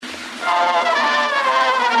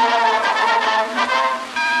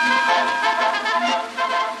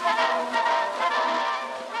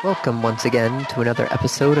Welcome once again to another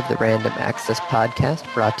episode of the Random Access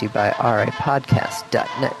Podcast, brought to you by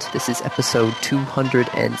rapodcast.net. This is episode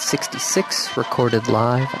 266, recorded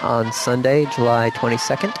live on Sunday, July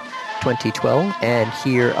 22nd, 2012. And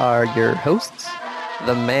here are your hosts,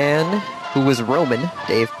 the man who was Roman,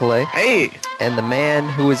 Dave Pillay. Hey! And the man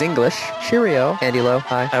who was English, Cheerio, Andy Lowe.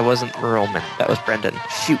 Hi. I wasn't Roman. That was Brendan.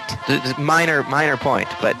 Shoot. Minor point,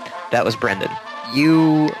 but that was Brendan.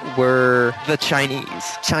 You were The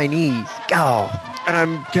Chinese. Chinese. Oh. And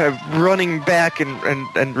I'm running back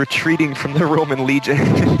and retreating from the Roman legion.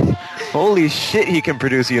 Holy shit, he can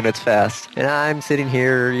produce units fast. And I'm sitting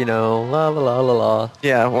here, la la la la la.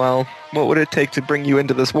 Yeah, well, what would it take to bring you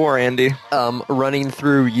into this war, Andy? Running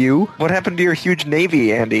through you. What happened to your huge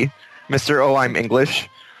navy, Andy? Mr. Oh, I'm English.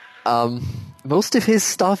 Most of his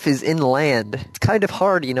stuff is inland. It's kind of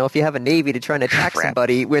hard, if you have a navy to try and attack Crap.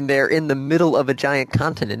 somebody when they're in the middle of a giant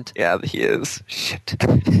continent. Yeah, he is. Shit.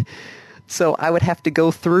 So I would have to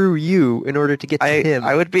go through you in order to get to him.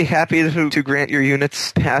 I would be happy to grant your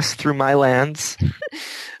units pass through my lands.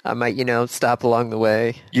 I might, stop along the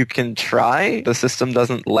way. You can try. The system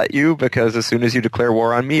doesn't let you because as soon as you declare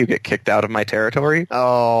war on me, you get kicked out of my territory.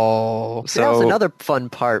 Oh. So that was another fun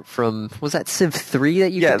part from, was that Civ 3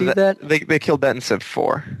 that you could do that? They killed that in Civ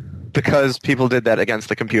 4 because people did that against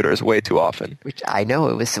the computers way too often. Which I know,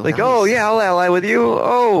 it was so Like, nice. oh, yeah, I'll ally with you.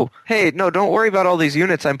 Oh, hey, no, don't worry about all these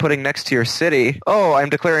units I'm putting next to your city. Oh, I'm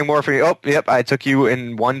declaring war for you. Oh, yep, I took you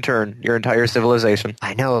in one turn, your entire civilization.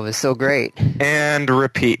 I know, it was so great. And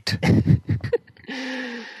repeat.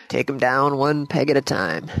 Take them down one peg at a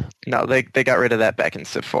time. No, they got rid of that back in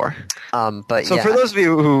Civ 4. But So yeah. for those of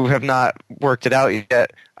you who have not worked it out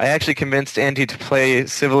yet, I actually convinced Andy to play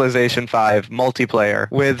Civilization 5 multiplayer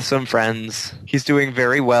with some friends. He's doing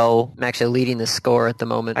very well. I'm actually leading the score at the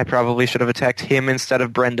moment. I probably should have attacked him instead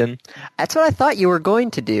of Brendan. That's what I thought you were going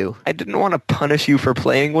to do. I didn't want to punish you for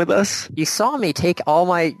playing with us. You saw me take all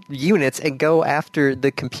my units and go after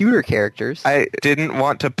the computer characters. I didn't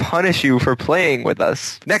want to punish you for playing with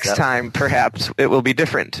us. Next time, perhaps, it will be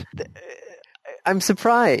different. I'm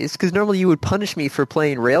surprised, because normally you would punish me for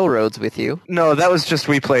playing Railroads with you. No, that was just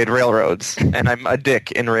we played Railroads, and I'm a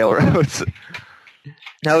dick in Railroads.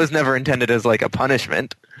 That was never intended as like a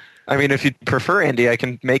punishment. I mean, if you prefer, Andy, I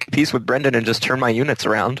can make peace with Brendan and just turn my units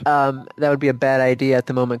around. That would be a bad idea at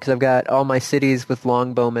the moment, because I've got all my cities with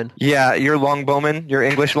longbowmen. Yeah, your longbowmen, your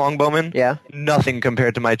English longbowmen. Yeah. Nothing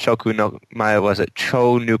compared to my Chonokus.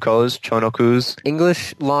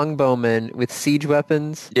 English longbowmen with siege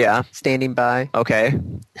weapons. Yeah. Standing by. Okay.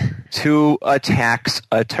 2 attacks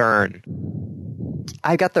a turn.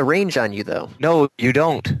 I got the range on you, though. No, you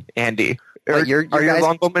don't, Andy. But your are your guys-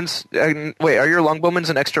 longbowmen's... wait, are your longbowmen's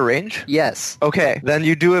an extra range? Yes. Okay, then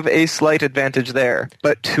you do have a slight advantage there,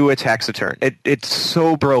 but 2 attacks a turn. It's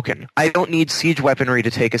so broken. I don't need siege weaponry to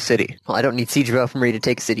take a city, Well, I don't need siege weaponry to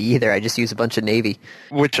take a city either. I just use a bunch of navy.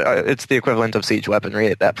 which it's the equivalent of siege weaponry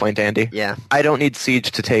at that point, Andy. Yeah. I don't need siege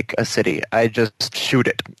to take a city. I just shoot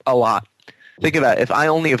it a lot. Think about it. If I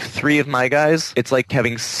only have 3 of my guys, it's like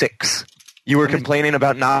having 6. You were complaining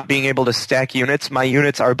about not being able to stack units. My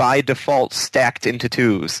units are by default stacked into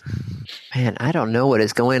 2s. Man, I don't know what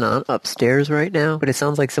is going on upstairs right now, but it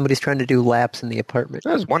sounds like somebody's trying to do laps in the apartment.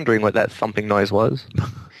 I was wondering what that thumping noise was.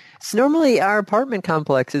 So normally our apartment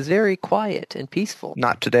complex is very quiet and peaceful.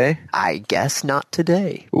 Not today. I guess not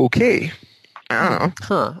today. Okay. I don't know.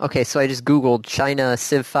 Huh. Okay, so I just Googled China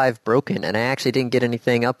Civ 5 broken, and I actually didn't get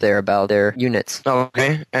anything up there about their units.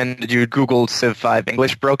 Okay. And you Googled Civ 5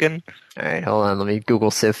 English broken? Alright, hold on. Let me Google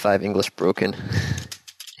Civ 5 English broken.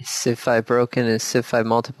 Is Civ 5 broken? Is Civ 5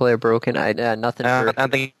 multiplayer broken? Nothing for... I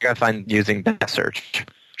think you're going to find using that search.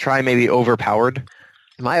 Try maybe overpowered.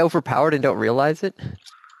 Am I overpowered and don't realize it?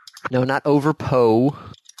 No, not overpo.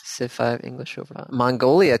 Civ 5 English overpowered.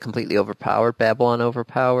 Mongolia completely overpowered. Babylon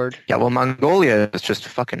overpowered. Yeah, well, Mongolia is just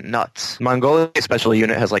fucking nuts. Mongolia's special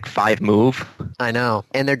unit has like 5 move. I know.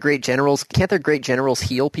 And their great generals, can't their great generals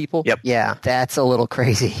heal people? Yep. Yeah, that's a little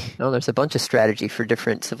crazy. No, there's a bunch of strategy for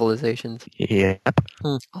different civilizations. Yep.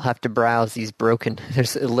 I'll have to browse these broken.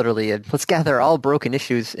 There's literally let's gather all broken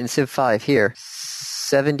issues in Civ 5 here.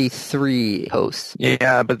 73 hosts.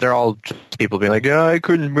 Yeah, but they're all just people being like, I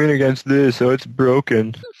couldn't win against this, so it's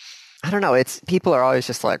broken. I don't know. People are always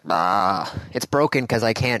just like, it's broken because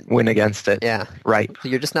I can't Win against it. Yeah. Right. So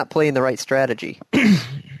you're just not playing the right strategy.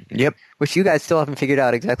 Yep. Which you guys still haven't figured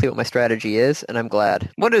out exactly what my strategy is, and I'm glad.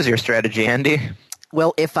 What is your strategy, Andy?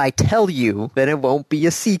 Well, if I tell you, then it won't be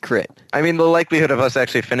a secret. I mean, the likelihood of us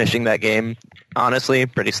actually finishing that game, honestly,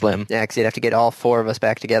 pretty slim. Yeah, because you'd have to get all four of us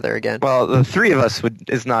back together again. Well, the three of us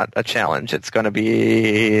is not a challenge. It's going to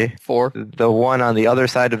be 4? the one on the other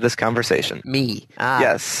side of this conversation. Me.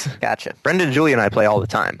 Yes. Gotcha. Brendan, Julie, and I play all the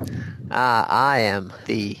time. I am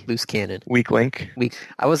the loose cannon. Weak link.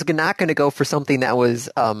 I was not going to go for something that was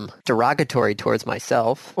derogatory towards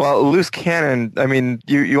myself. Well, loose cannon, I mean,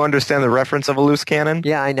 you understand the reference of a loose cannon?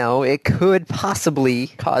 Yeah, I know. It could possibly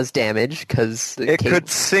cause damage because... It could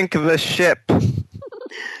sink the ship.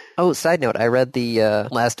 Oh, side note, I read the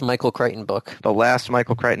last Michael Crichton book. The last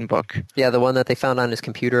Michael Crichton book. Yeah, the one that they found on his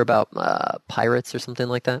computer about pirates or something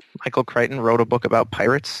like that. Michael Crichton wrote a book about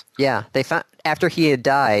pirates? Yeah, they found... After he had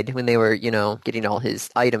died, when they were, getting all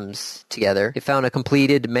his items together, they found a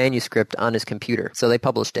completed manuscript on his computer. So they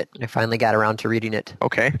published it. I finally got around to reading it.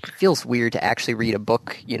 Okay. It feels weird to actually read a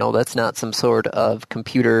book, that's not some sort of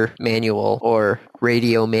computer manual or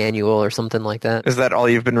radio manual or something like that. Is that all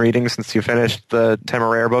you've been reading since you finished the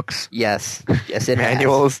Temeraire books? Yes. Yes, it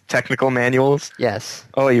Manuals? has. Technical manuals? Yes.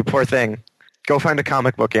 Oh, you poor thing. Go find a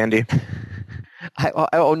comic book, Andy.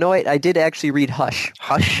 I did actually read Hush.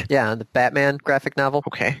 Hush? Yeah, the Batman graphic novel.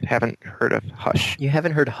 Okay, haven't heard of Hush. You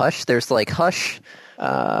haven't heard Hush? There's like Hush,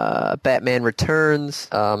 Batman Returns,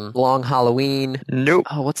 Long Halloween. Nope.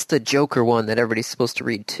 Oh, what's the Joker one that everybody's supposed to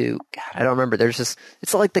read too? God, I don't remember. It's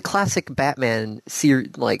like the classic Batman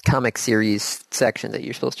comic series section that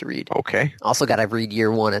you're supposed to read. Okay. Also gotta read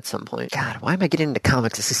Year One at some point. God, why am I getting into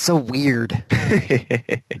comics? This is so weird.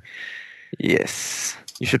 Yes.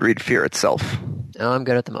 You should read Fear Itself. Oh, I'm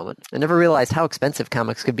good at the moment. I never realized how expensive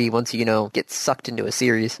comics could be once you, get sucked into a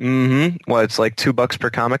series. Mm-hmm. Well, it's like $2 per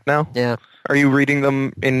comic now? Yeah. Are you reading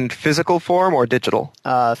them in physical form or digital?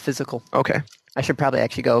 Physical. Okay. I should probably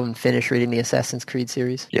actually go and finish reading the Assassin's Creed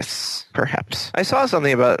series. Yes, perhaps. I saw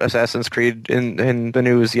something about Assassin's Creed in the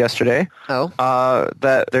news yesterday. Oh?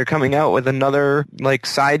 That they're coming out with another,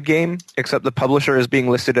 side game, except the publisher is being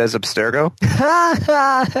listed as Abstergo.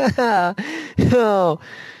 Oh,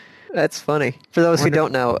 that's funny. For those who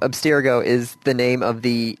don't know, Abstergo is the name of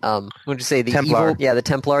the, the Templar. evil, the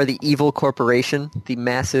Templar, the evil corporation, the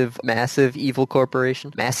massive evil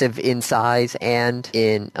corporation, massive in size and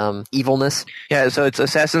in evilness. Yeah, so it's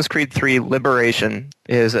Assassin's Creed 3 Liberation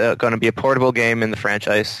is going to be a portable game in the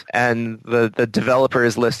franchise, and the developer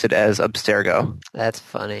is listed as Abstergo. That's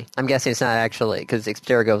funny. I'm guessing it's not actually, because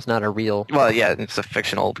Abstergo is not a real... Well, yeah, it's a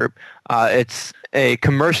fictional group. It's a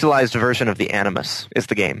commercialized version of the Animus is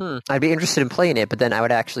the game. I'd be interested in playing it, but then I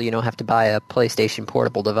would actually, have to buy a PlayStation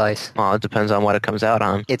portable device. Well, it depends on what it comes out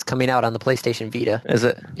on. It's coming out on the PlayStation Vita. Is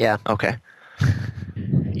it? Yeah. Okay.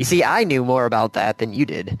 You see, I knew more about that than you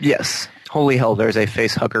did. Yes. Holy hell, there's a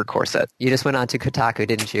facehugger corset. You just went on to Kotaku,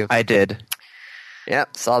 didn't you? I did.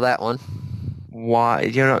 Yep, saw that one.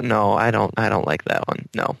 Why? No, I don't like that one.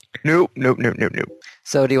 No. Nope.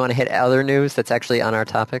 So do you want to hit other news that's actually on our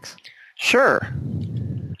topics? Sure.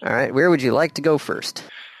 All right, where would you like to go first?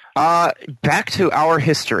 Back to our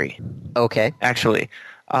history, Okay. actually.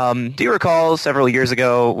 Do you recall several years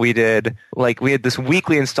ago we had this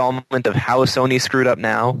weekly installment of how Sony screwed up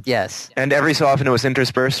now? Yes. And every so often it was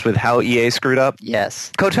interspersed with how EA screwed up?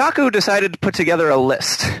 Yes. Kotaku decided to put together a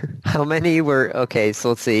list. How many were... Okay, so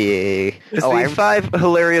let's see. It's the 5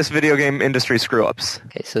 hilarious video game industry screw-ups.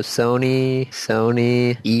 Okay, so Sony,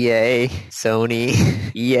 EA,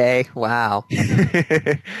 Sony, EA. Wow.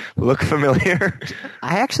 Look familiar?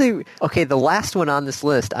 I actually... Okay, the last one on this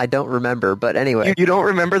list, I don't remember, but anyway. You don't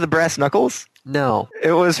remember the brass knuckles? No.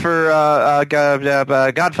 It was for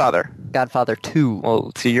Godfather. Godfather 2.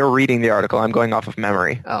 Well, see, you're reading the article. I'm going off of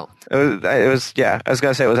memory. Oh. It was I was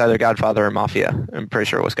going to say it was either Godfather or Mafia. I'm pretty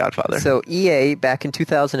sure it was Godfather. So EA, back in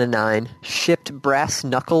 2009, shipped brass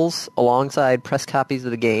knuckles alongside press copies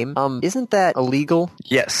of the game. Isn't that illegal?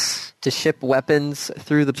 Yes. To ship weapons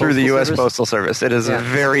through the Through the U.S. Service? Postal Service. It is Yeah.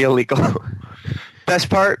 very illegal. Best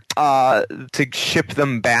part, to ship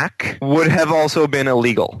them back would have also been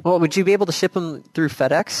illegal. Well, would you be able to ship them through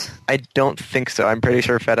FedEx? I don't think so. I'm pretty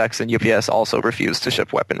sure FedEx and UPS also refuse to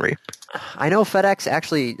ship weaponry. I know FedEx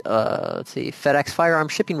actually, FedEx firearm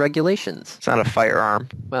shipping regulations. It's not a firearm.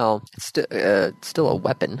 Well, it's still a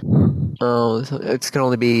weapon. Oh, so it can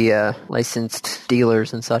only be licensed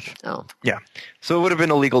dealers and such. Oh, Yeah. So it would have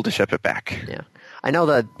been illegal to ship it back. yeah. I know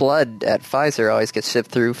that blood at Pfizer always gets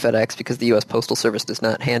shipped through FedEx because the U.S. Postal Service does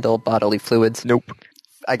not handle bodily fluids. Nope.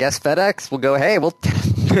 I guess FedEx will go, hey, we'll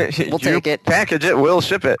take it. Package it, we'll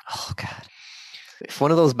ship it. Oh, God. If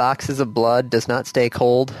one of those boxes of blood does not stay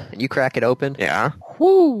cold and you crack it open, Yeah.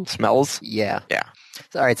 whoo, Smells. yeah. Yeah.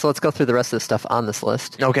 All right, so let's go through the rest of the stuff on this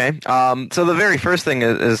list. Okay. So the very first thing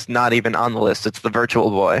is not even on the list. It's the Virtual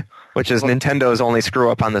Boy, which is Nintendo's only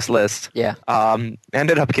screw-up on this list. Yeah.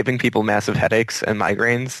 Ended up giving people massive headaches and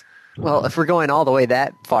migraines. Well, if we're going all the way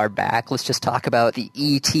that far back, let's just talk about the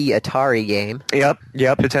E.T. Atari game.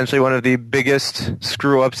 Yep. Potentially one of the biggest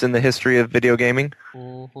screw-ups in the history of video gaming.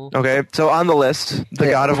 Mm-hmm. Okay, so on the list, the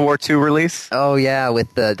God of War 2 release. Oh, yeah,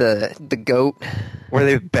 with the goat. Where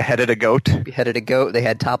they beheaded a goat. Beheaded a goat. They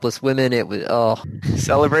had topless women. It was,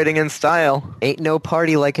 Celebrating in style. Ain't no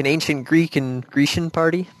party like an ancient Grecian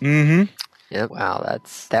party. Mm-hmm. Yep. Wow,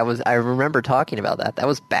 I remember talking about that. That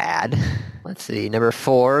was bad. Let's see. Number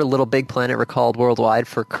 4, Little Big Planet recalled worldwide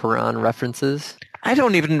for Quran references. I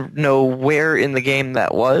don't even know where in the game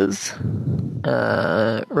that was.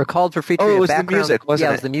 Recalled for featuring it was background. the music, wasn't it? Yeah,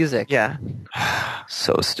 it was the music. Yeah.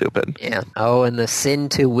 So stupid. Yeah. Oh, and the Sin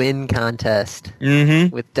to Win contest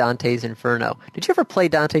with Dante's Inferno. Did you ever play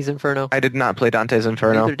Dante's Inferno? I did not play Dante's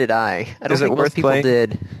Inferno. Neither did I. I don't Is it think worth most people playing?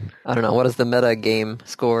 did. I don't know. What is the meta game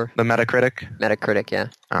score? The Metacritic? Metacritic, yeah.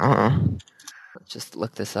 Let's just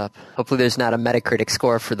look this up. Hopefully there's not a Metacritic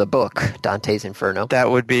score for the book, Dante's Inferno.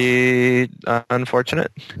 That would be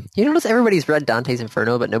unfortunate. You notice everybody's read Dante's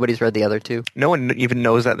Inferno, but nobody's read the other two? No one even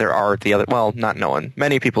knows that there are the other... Well, not no one.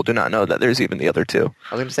 Many people do not know that there's even the other two.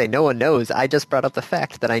 I was going to say, no one knows. I just brought up the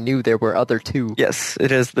fact that I knew there were other two. Yes,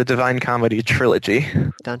 it is the Divine Comedy trilogy.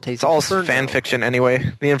 Dante's It's all Inferno. fan fiction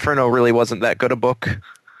anyway. The Inferno really wasn't that good a book.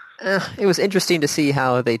 It was interesting to see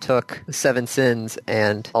how they took the 7 sins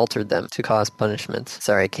and altered them to cause punishments.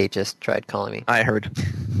 Sorry, Kate just tried calling me. I heard.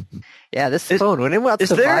 Yeah, this phone, when it wants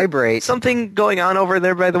to there vibrate... something going on over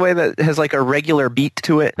there, by the way, that has like a regular beat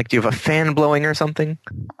to it? Like, do you have a fan blowing or something?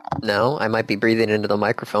 No, I might be breathing into the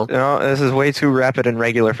microphone. No, this is way too rapid and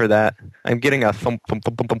regular for that. I'm getting a thump, thump,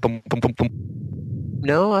 thump, thump, thump, thump, thump, thump.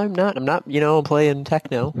 No, I'm not. I'm not, playing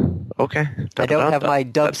techno. Okay. I don't have my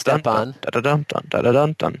dubstep on.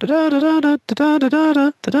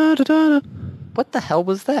 What the hell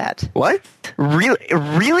was that? What?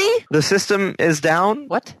 Really? The system is down?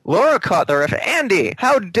 What? Laura caught the ref. Andy,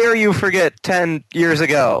 how dare you forget 10 years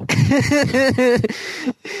ago?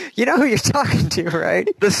 You know who you're talking to, right?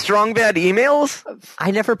 The Strong Bad emails?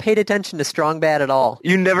 I never paid attention to Strong Bad at all.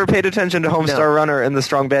 You never paid attention to Homestar Runner and the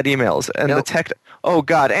Strong Bad emails and Nope. the tech. Oh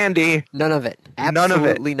God, Andy! None of it. None of it.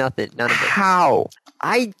 Absolutely nothing. None of it. How?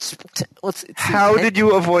 Let's see. How did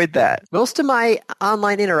you avoid that? Most of my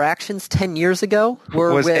online interactions 10 years ago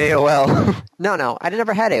were Was with... AOL? No, I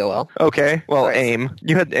never had AOL. Okay, well, Right. AIM.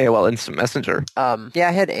 You had AOL Instant Messenger. Yeah,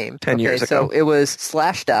 I had AIM. 10 years ago. So it was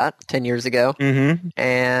Slashdot 10 years ago, Mm-hmm.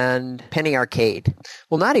 and Penny Arcade.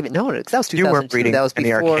 Well, not even, no, because that was 2002. You weren't reading that was Penny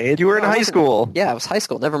before, Arcade. You were in No, I high wasn't. school. Yeah, it was high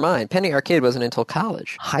school. Never mind. Penny Arcade wasn't until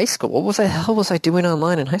college. High school? What the hell was I doing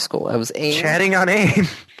online in high school? I was AIM. Chatting on AIM.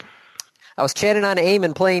 I was chatting on AIM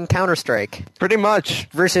and playing Counter-Strike. Pretty much.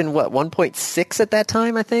 Version, 1.6 at that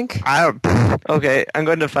time, I think? Okay, I'm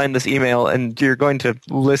going to find this email, and you're going to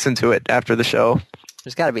listen to it after the show.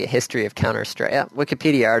 There's got to be a history of Counter-Strike. Yeah,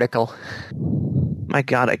 Wikipedia article. My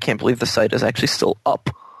God, I can't believe the site is actually still up.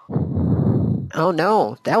 Oh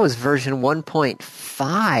no, that was version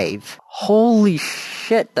 1.5. Holy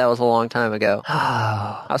shit, that was a long time ago.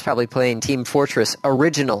 I was probably playing Team Fortress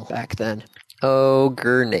Original back then. Oh,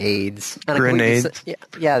 grenades. And Grenades?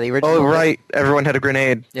 Yeah, the original. Oh, right. Everyone had a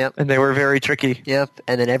grenade. Yep. And they were very tricky. Yep,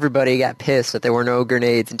 and then everybody got pissed that there were no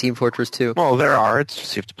grenades in Team Fortress 2. Well, there are. It's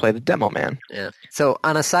just you have to play the demo, man. Yeah. So,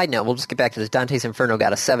 on a side note, we'll just get back to this. Dante's Inferno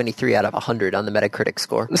got a 73 out of 100 on the Metacritic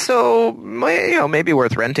score. So, maybe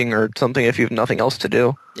worth renting or something if you have nothing else to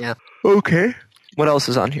do. Yeah. Okay. What else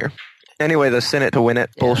is on here? Anyway, the sin it to win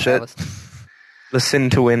it Yeah, bullshit. The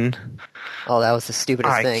sin to win. that was the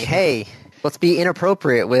stupidest I thing. can't- Hey, let's be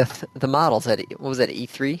inappropriate with the models at, what was that,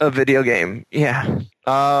 E3? A video game. Yeah.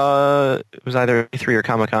 It was either E3 or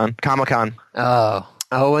Comic-Con. Comic-Con.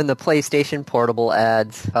 Oh, and the PlayStation Portable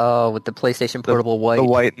ads. Oh, with the PlayStation Portable white. The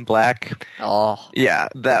white and black. Oh, Yeah,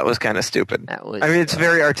 that was kind of stupid. that was I mean, it's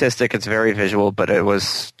very artistic, it's very visual, but it was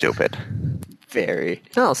stupid. very...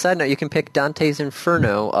 Oh, side note, you can pick Dante's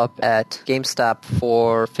Inferno up at GameStop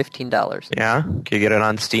for $15. Yeah? Can you get it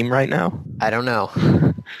on Steam right now? I don't know.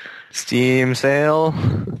 Steam sale.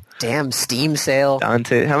 Damn, Steam sale.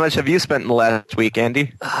 Dante, how much have you spent in the last week,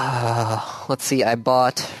 Andy? Let's see, I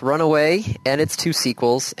bought Runaway and its 2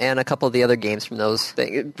 sequels and a couple of the other games from those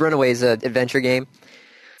things. Runaway's an adventure game.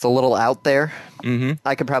 It's a little out there. Mm-hmm.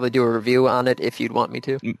 I could probably do a review on it if you'd want me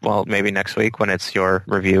to. Well, maybe next week when it's your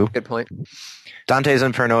review. Good point. Dante's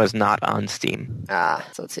Inferno is not on Steam.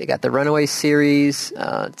 So let's see. I got the Runaway series.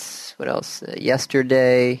 What else?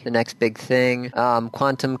 Yesterday, the next big thing.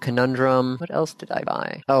 Quantum Conundrum. What else did I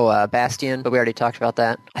buy? Oh, Bastion, but we already talked about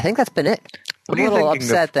that. I think that's been it. What I'm are a you little thinking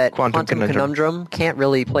upset of that Quantum Conundrum can't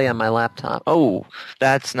really play on my laptop. Oh,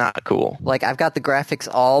 that's not cool. Like, I've got the graphics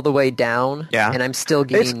all the way down, and I'm still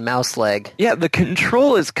getting mouse lag. Yeah, the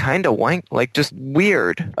control is kind of just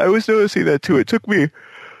weird. I was noticing that too. It took me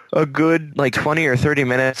a good 20 or 30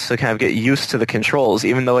 minutes to kind of get used to the controls,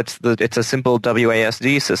 even though it's a simple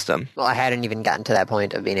WASD system. Well, I hadn't even gotten to that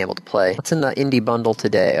point of being able to play. What's in the indie bundle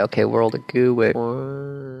today? Okay, World of Goo. Wait.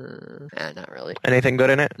 Not really. Anything good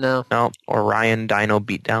in it? No. Orion Dino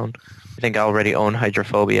Beatdown. I think I already own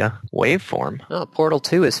Hydrophobia. Waveform. Oh, Portal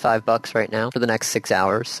 2 is $5 right now for the next 6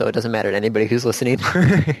 hours, so it doesn't matter to anybody who's listening.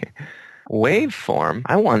 Waveform?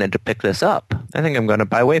 I wanted to pick this up. I think I'm going to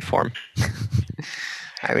buy Waveform.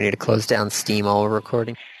 All right, we need to close down Steam while we're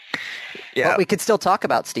recording. Yeah. But we could still talk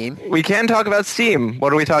about Steam. We can talk about Steam.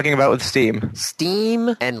 What are we talking about with Steam?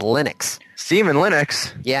 Steam and Linux. Steam and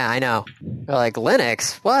Linux? Yeah, I know. They're like,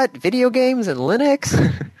 Linux? What? Video games and Linux?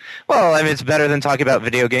 Well, I mean, it's better than talking about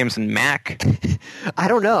video games and Mac. I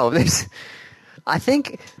don't know. I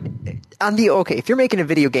think if you're making a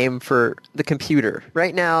video game for the computer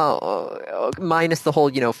right now, minus the whole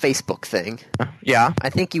Facebook thing, yeah, I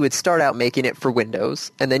think you would start out making it for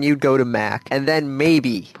Windows, and then you'd go to Mac, and then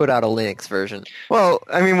maybe put out a Linux version. Well,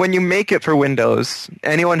 I mean, when you make it for Windows,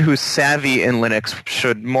 anyone who's savvy in Linux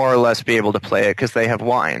should more or less be able to play it because they have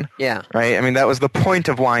Wine. Yeah. Right. I mean, that was the point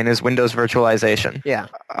of Wine, is Windows virtualization. Yeah.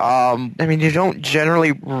 I mean, you don't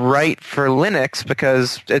generally write for Linux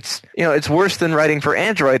because it's worse than writing for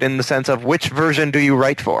Android in the sense of which version do you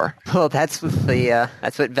write for? Well, that's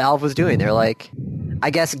what Valve was doing. They're like, I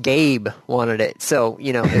guess Gabe wanted it, so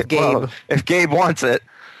if Gabe wants it,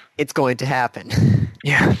 it's going to happen.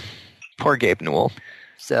 Yeah, poor Gabe Newell.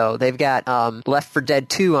 So they've got Left 4 Dead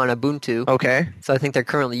 2 on Ubuntu. Okay. So I think they're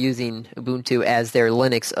currently using Ubuntu as their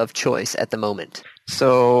Linux of choice at the moment.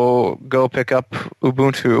 So go pick up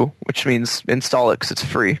Ubuntu, which means install it because it's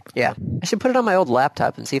free. Yeah. I should put it on my old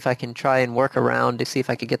laptop and see if I can try and work around to see if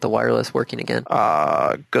I could get the wireless working again.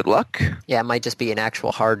 Good luck. Yeah, it might just be an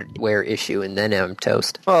actual hardware issue, and then I'm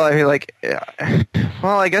toast. Well, I mean,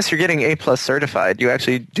 I guess you're getting A+ certified. You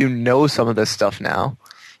actually do know some of this stuff now.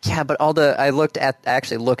 Yeah, but I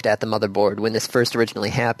actually looked at the motherboard when this first originally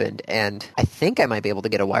happened, and I think I might be able to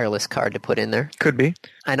get a wireless card to put in there. Could be.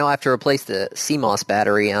 I know I have to replace the CMOS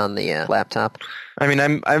battery on the laptop. I mean,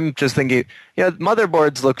 I'm just thinking,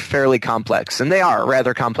 motherboards look fairly complex, and they are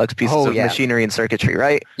rather complex pieces of machinery and circuitry,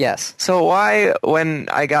 right? Yes. So why, when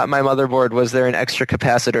I got my motherboard, was there an extra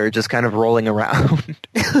capacitor just kind of rolling around?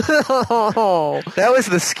 That was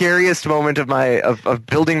the scariest moment of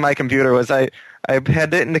building my computer. Was I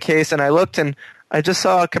had it in the case, and I looked, and I just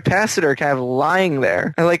saw a capacitor kind of lying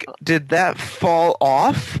there. Did that fall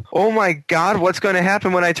off? Oh my god, what's going to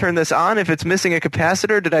happen when I turn this on if it's missing a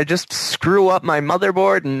capacitor? Did I just screw up my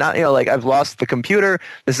motherboard and not, I've lost the computer?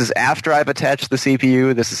 This is after I've attached the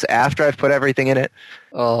CPU. This is after I've put everything in it.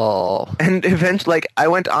 Oh. And eventually, I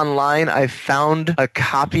went online, I found a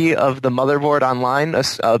copy of the motherboard online,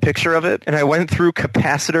 a picture of it, and I went through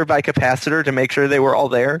capacitor by capacitor to make sure they were all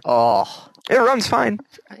there. Oh. It runs fine.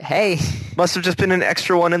 Hey. Must have just been an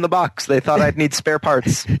extra one in the box. They thought I'd need spare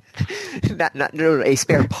parts. No, a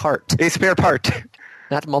spare part. A spare part.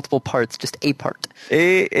 Not multiple parts, just a part.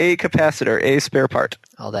 A capacitor, a spare part.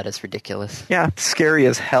 Oh, that is ridiculous. Yeah, scary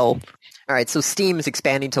as hell. All right, so Steam is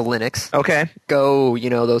expanding to Linux. Okay. Go,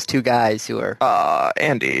 those two guys who are...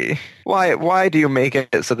 Andy, why do you make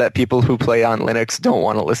it so that people who play on Linux don't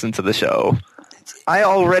want to listen to the show? I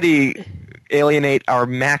already alienate our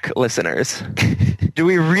Mac listeners. Do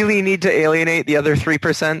we really need to alienate the other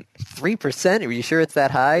 3%? 3%? Are you sure it's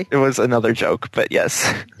that high? It was another joke, but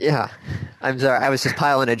yes. Yeah. I'm sorry. I was just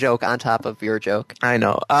piling a joke on top of your joke. I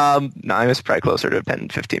know. No, I was probably closer to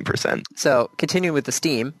 10-15%. So, continuing with the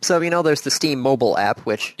Steam. So, there's the Steam mobile app,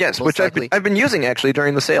 which... Yes, which I've been using, actually,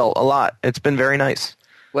 during the sale a lot. It's been very nice.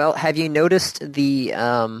 Well, have you noticed the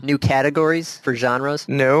new categories for genres?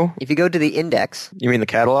 No. If you go to the index... You mean the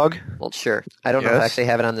catalog? Well, sure. I don't know if I actually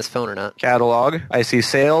have it on this phone or not. Catalog. I see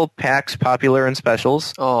sale, packs, popular, and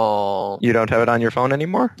specials. Oh. You don't have it on your phone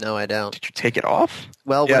anymore? No, I don't. Did you take it off?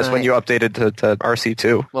 Well, Yes, when you updated to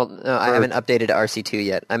RC2. Well, no, I haven't updated to RC2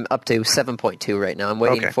 yet. I'm up to 7.2 right now. I'm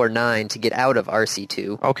waiting for 9 to get out of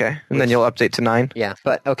RC2. Okay, and then you'll update to 9? Yeah,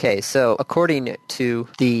 but okay, so according to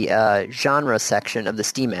the genre section of the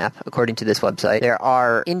Steam app, according to this website, there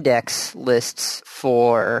are index lists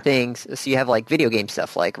for things. So you have like video game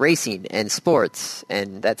stuff like racing and sports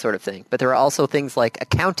and that sort of thing. But there are also things like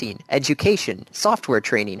accounting, education, software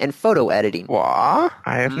training, and photo editing. What?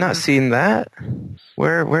 I have not seen that.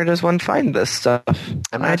 Where does one find this stuff?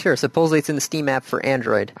 I'm not sure. Supposedly it's in the Steam app for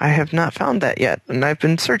Android. I have not found that yet, and I've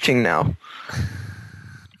been searching now.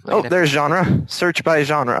 Oh, there's genre. Search by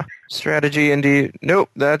genre. Strategy, indie. Nope,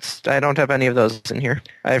 I don't have any of those in here.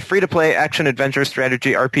 I have free-to-play, action, adventure,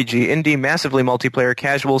 strategy, RPG, indie, massively multiplayer,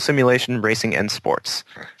 casual, simulation, racing, and sports.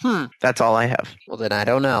 That's all I have. Well, then I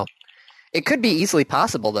don't know. It could be easily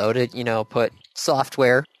possible, though, to, put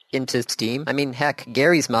software into Steam. I mean, heck,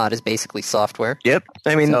 Gary's Mod is basically software. Yep.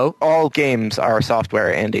 I mean, all games are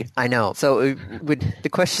software, Andy. I know. So the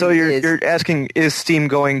question So you're asking, is Steam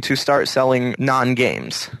going to start selling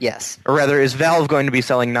non-games? Yes. Or rather, is Valve going to be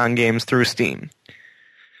selling non-games through Steam?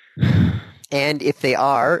 And if they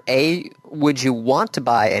are, would you want to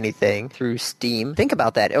buy anything through Steam? Think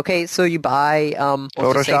about that. Okay, so you buy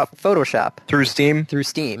Photoshop through Steam. Through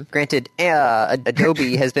Steam. Granted,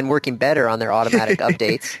 Adobe has been working better on their automatic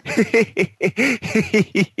updates.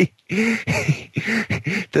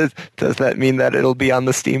 Does that mean that it'll be on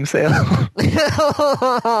the Steam sale?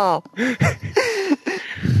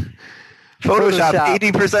 Photoshop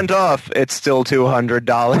 80% off. It's still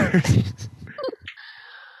 $200.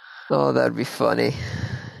 Oh, that'd be funny.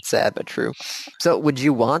 Sad but true. So, would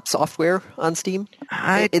you want software on Steam?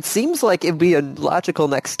 It seems like it'd be a logical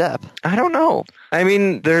next step. I don't know. I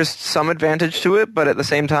mean, there's some advantage to it, but at the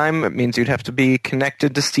same time, it means you'd have to be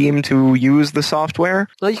connected to Steam to use the software.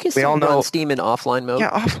 Well, you can still run Steam in offline mode. Yeah,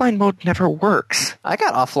 offline mode never works. I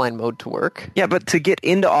got offline mode to work. Yeah, but to get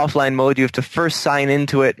into offline mode, you have to first sign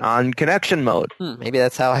into it on connection mode. Maybe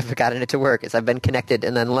that's how I've gotten it to work, is I've been connected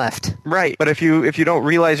and then left. Right, but if you don't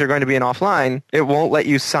realize you're going to be in offline, it won't let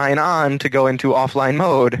you sign on to go into offline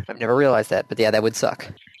mode. I've never realized that, but yeah, that would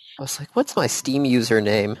suck. I was like, what's my Steam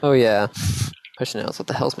username? Oh, yeah. Question now is, what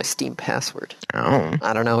the hell's my Steam password? Oh.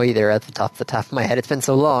 I don't know either at the top of my head. It's been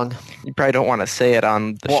so long. You probably don't want to say it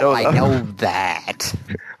on the show, though. I know that.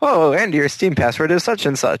 Oh, and your Steam password is such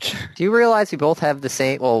and such. Do you realize we both have the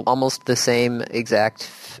same, almost the same exact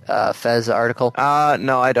Fez article?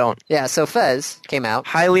 No, I don't. Yeah, so Fez came out.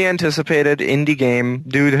 Highly anticipated indie game.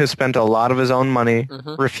 Dude has spent a lot of his own money.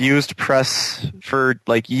 Refused press for,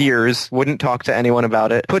 years. Wouldn't talk to anyone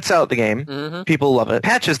about it. Puts out the game. People love it.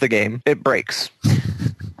 Patches the game. It breaks.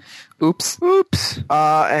 Oops.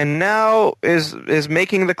 And now is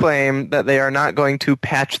making the claim that they are not going to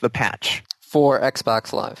patch the patch. For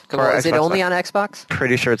Xbox Live. Is it only on Xbox?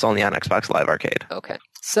 Pretty sure it's only on Xbox Live Arcade. Okay.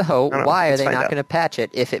 So, why are they not going to patch it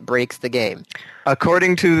if it breaks the game?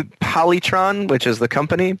 According to Polytron, which is the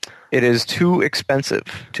company, it is too expensive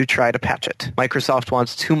to try to patch it. Microsoft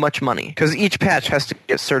wants too much money, because each patch has to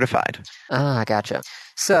get certified. Ah, gotcha.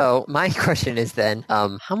 So, my question is then,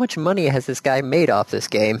 how much money has this guy made off this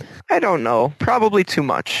game? I don't know. Probably too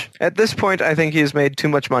much. At this point, I think he's made too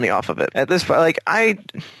much money off of it. At this point,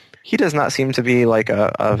 he does not seem to be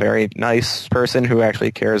a very nice person who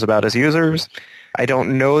actually cares about his users. I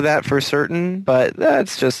don't know that for certain, but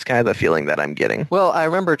that's just kind of the feeling that I'm getting. Well, I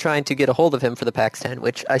remember trying to get a hold of him for the PAX 10,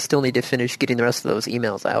 which I still need to finish getting the rest of those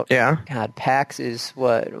emails out. Yeah. God, PAX is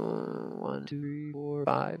what? 1, 2, 3, 4,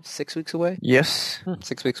 5, 6 weeks away? Yes.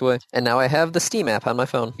 6 weeks away. And now I have the Steam app on my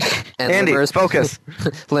phone. And Andy, focus.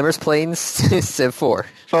 Limmer's playing Civ 4.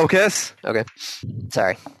 Focus. Okay.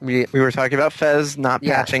 Sorry. We were talking about Fez not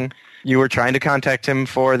patching. You were trying to contact him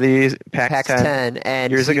for the PAX 10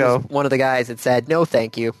 and years ago. Was one of the guys that said, no,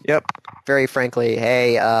 thank you. Yep. Very frankly,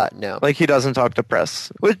 hey, no. He doesn't talk to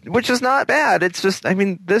press, which is not bad. It's just,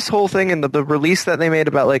 this whole thing and the release that they made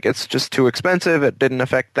about, it's just too expensive, it didn't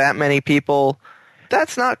affect that many people.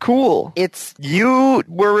 That's not cool. You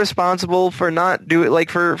were responsible for not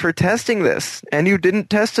for testing this, and you didn't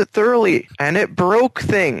test it thoroughly, and it broke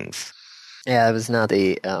things. Yeah, it was not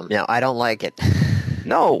the, no, I don't like it.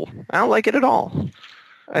 No, I don't like it at all.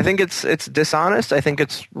 I think it's dishonest. I think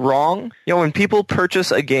it's wrong. When people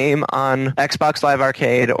purchase a game on Xbox Live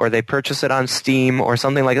Arcade or they purchase it on Steam or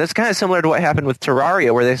something like that, it's kind of similar to what happened with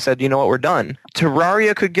Terraria, where they said, you know what, we're done.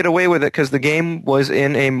 Terraria could get away with it because the game was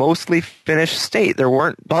in a mostly finished state. There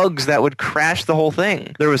weren't bugs that would crash the whole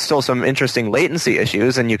thing. There was still some interesting latency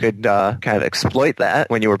issues, and you could kind of exploit that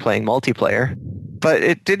when you were playing multiplayer. But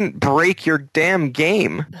it didn't break your damn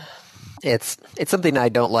game. It's something I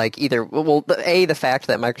don't like either. Well, the fact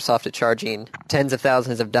that Microsoft is charging tens of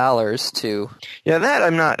thousands of dollars to... Yeah, that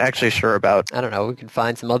I'm not actually sure about. I don't know. We could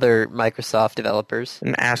find some other Microsoft developers.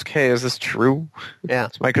 And ask, hey, is this true? Yeah.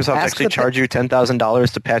 Does Microsoft actually charge you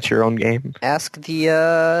 $10,000 to patch your own game? Ask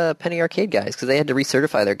the Penny Arcade guys, because they had to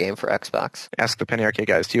recertify their game for Xbox. Ask the Penny Arcade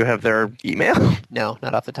guys. Do you have their email? No,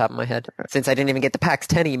 not off the top of my head. Since I didn't even get the PAX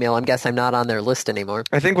 10 email, I guess I'm not on their list anymore.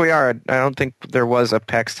 I think we are. I don't think there was a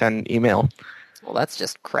PAX 10 email. Well, that's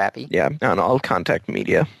just crappy. Yeah, I don't know. I'll contact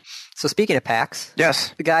media. So speaking of PAX,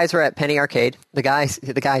 yes, the guys were at Penny Arcade. The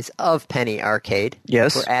guys of Penny Arcade,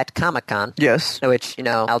 yes, were at Comic-Con. Yes, which,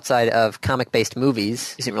 outside of comic-based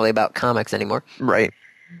movies, isn't really about comics anymore. Right.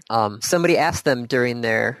 Somebody asked them during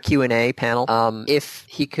their Q&A panel if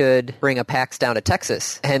he could bring a PAX down to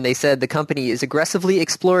Texas, and they said the company is aggressively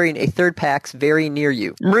exploring a third PAX very near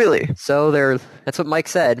you. Really? So that's what Mike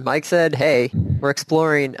said. Mike said, hey, we're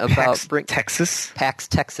exploring about... Texas? PAX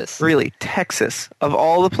Texas. Really? Texas? Of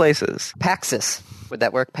all the places? Paxis. Would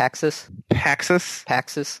that work? Paxis? Paxis?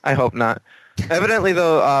 Paxis? I hope not. Evidently,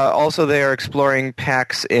 though, also they are exploring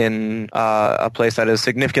PAX in a place that is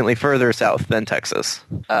significantly further south than Texas.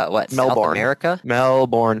 What? Melbourne. South America?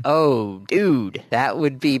 Melbourne. Oh, dude. That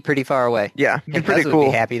would be pretty far away. Yeah, it'd be pretty Cuz cool.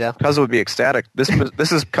 would be happy, though. Cuz would be ecstatic. This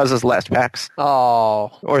is Cuz's last PAX.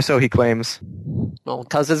 Oh. Or so he claims. Well,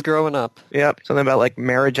 Cuz is growing up. Yep. Something about, like,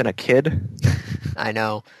 marriage and a kid. I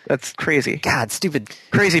know. That's crazy. God, stupid.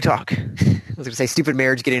 Crazy talk. I was going to say stupid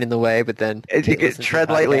marriage getting in the way, but then... Tread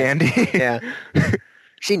lightly, Andy. Yeah.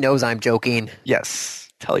 She knows I'm joking. Yes.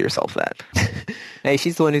 Tell yourself that. Hey,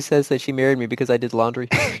 she's the one who says that she married me because I did laundry.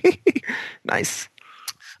 Nice.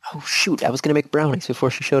 Oh, shoot. I was going to make brownies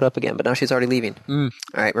before she showed up again, but now she's already leaving. All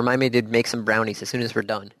right, remind me to make some brownies as soon as we're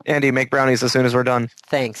done. Andy, make brownies as soon as we're done.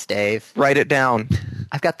 Thanks, Dave. Write it down.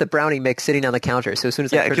 I've got the brownie mix sitting on the counter, so as soon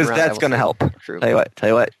as I turn because around, that's going to help. True. Tell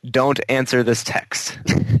you what. Don't answer this text.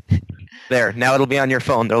 There. Now it'll be on your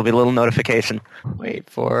phone. There'll be a little notification. Wait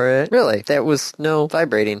for it. Really? There was no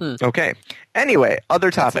vibrating. Okay. Anyway,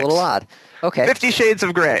 other topics. That's a little odd. Okay. 50 Shades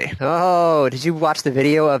of Grey. Oh, did you watch the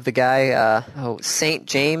video of the guy, St.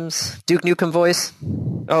 James, Duke Nukem voice?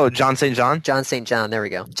 Oh, John St. John? John St. John, there we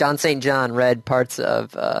go. John St. John read parts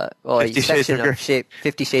of, 50 Shades of Grey.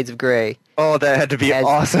 50 Shades of Grey. Oh, that had to be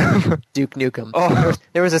awesome. Duke Nukem. Oh.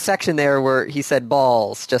 There was a section there where he said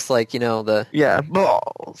balls, just like, the... Yeah,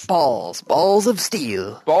 balls. Balls of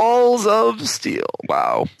steel. Balls of steel.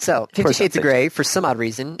 Wow. So, 50 Shades of Grey, for some odd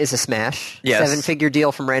reason, is a smash. Yes. 7-figure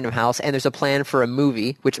deal from Random House, and there's a plan for a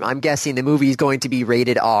movie, which I'm guessing the movie is going to be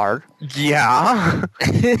rated R. Yeah.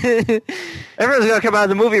 Everyone's going to come out of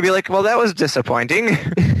the movie and be like, well, that was disappointing.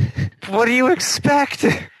 What do you expect?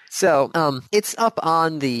 So, it's up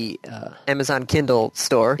on the Amazon Kindle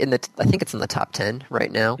store. I think it's in the top 10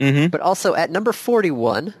 right now. Mm-hmm. But also at number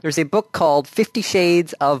 41, there's a book called 50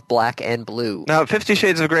 Shades of Black and Blue. Now, 50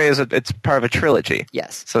 Shades of Grey it's part of a trilogy.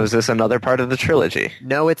 Yes. So is this another part of the trilogy?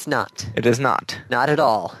 No, it's not. It is not. Not at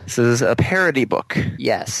all. This is a parody book.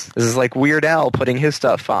 Yes. This is like Weird Al putting his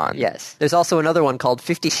stuff on. Yes. There's also another one called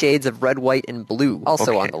 50 Shades of Red, White, and Blue,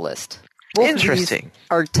 also on the list. Both Interesting. Of these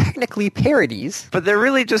are technically parodies. But they're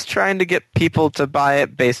really just trying to get people to buy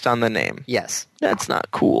it based on the name. Yes. That's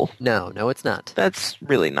not cool. No, it's not. That's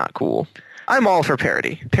really not cool. I'm all for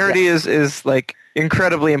parody. Parody is like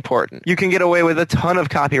incredibly important. You can get away with a ton of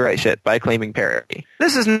copyright shit by claiming parody.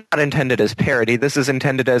 This is not intended as parody. This is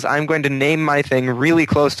intended as I'm going to name my thing really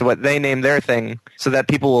close to what they name their thing so that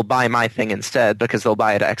people will buy my thing instead because they'll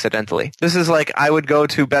buy it accidentally. This is like I would go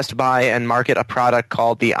to Best Buy and market a product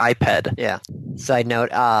called the iPad. Yeah. Side note,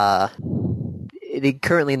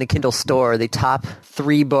 currently in the Kindle store, the top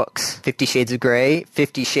 3 books, 50 Shades of Grey,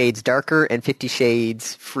 50 Shades Darker, and 50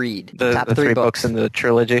 Shades Freed. The top 3 books in the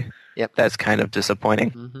trilogy? Yep. That's kind of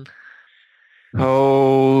disappointing. Mm-hmm.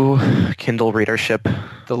 Oh, Kindle readership.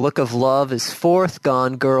 The Look of Love is 4th.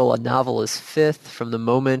 Gone Girl, a Novel, is 5th. From the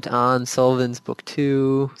Moment on, Sullivan's Book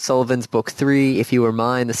 2. Sullivan's Book 3, If You Were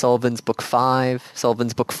Mine. The Sullivan's Book 5.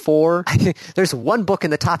 Sullivan's Book 4. There's one book in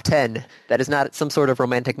the top 10 that is not some sort of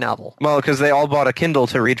romantic novel. Well, because they all bought a Kindle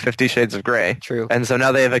to read 50 Shades of Grey. True. And so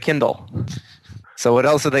now they have a Kindle. So what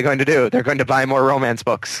else are they going to do? They're going to buy more romance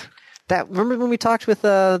books. Remember when we talked with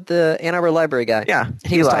the Ann Arbor library guy? Yeah,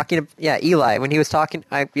 he was talking. Yeah, Eli. When he was talking,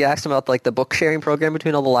 we asked him about like the book sharing program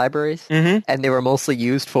between all the libraries, and they were mostly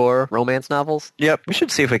used for romance novels. Yep, we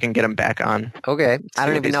should see if we can get him back on. Okay, I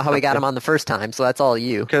don't even know how we got him on the first time, so that's all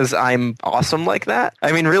you. Because I'm awesome like that.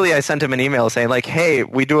 I mean, really, I sent him an email saying like, "Hey,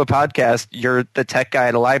 we do a podcast. You're the tech guy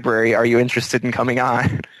at a library. Are you interested in coming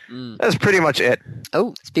on?" That's pretty much it.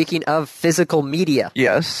 Oh, speaking of physical media.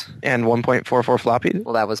 Yes, and 1.44 floppy.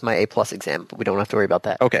 Well, that was my A+. Plus exam, but we don't have to worry about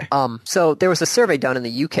that. Okay. So there was a survey done in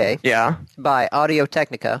the UK Yeah. by Audio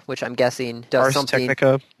Technica, which I'm guessing does Ars something.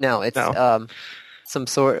 Technica. No, it's No. some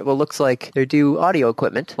sort. Well, looks like they do audio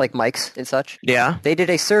equipment like mics and such. Yeah. They did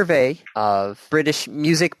a survey of British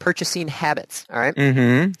music purchasing habits. All right.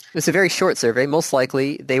 Mm-hmm. It's a very short survey. Most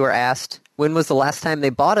likely, they were asked when was the last time they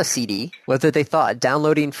bought a CD, whether they thought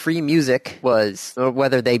downloading free music was, or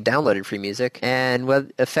whether they downloaded free music, and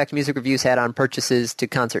what effect music reviews had on purchases to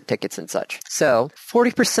concert tickets and such. So,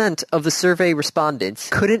 40% of the survey respondents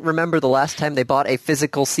couldn't remember the last time they bought a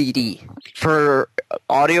physical CD. For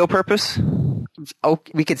audio purpose? Oh,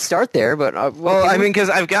 we could start there, but... Well, I mean, because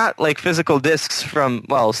I've got, like, physical discs from,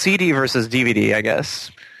 well, CD versus DVD, I guess.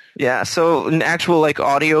 Yeah, so an actual, like,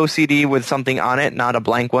 audio CD with something on it, not a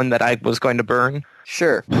blank one that I was going to burn.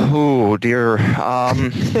 Sure. Oh, dear.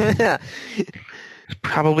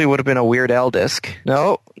 Probably would have been a Weird Al disc.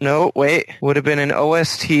 No, wait. Would have been an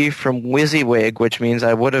OST from WYSIWYG, which means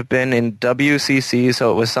I would have been in WCC,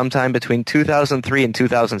 so it was sometime between 2003 and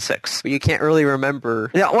 2006. But you can't really remember...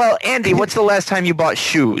 Yeah, well, Andy, what's the last time you bought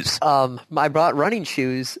shoes? I bought running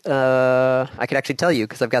shoes. I could actually tell you,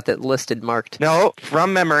 because I've got that listed marked. No,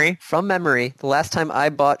 from memory. From memory, the last time I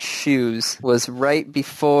bought shoes was right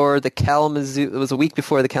before the Kalamazoo... It was a week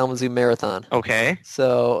before the Kalamazoo Marathon. Okay.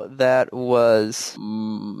 So that was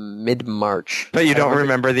mid-March. But you don't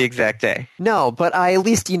remember the exact day. No, but I at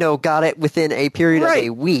least, got it within a period of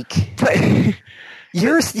a week. But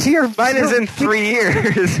Mine is in 3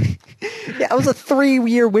 years. Yeah, it was a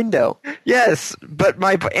 3-year window. Yes, but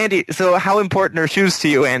Andy, so how important are shoes to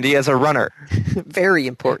you, Andy, as a runner? Very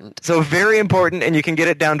important. So very important, and you can get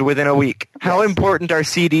it down to within a week. How important are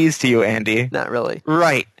CDs to you, Andy? Not really.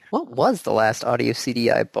 Right. What was the last audio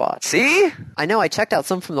CD I bought? See? I know I checked out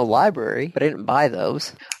some from the library, but I didn't buy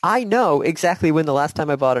those. I know exactly when the last time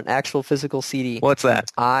I bought an actual physical CD. What's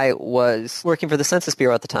that? I was working for the Census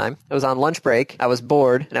Bureau at the time. I was on lunch break. I was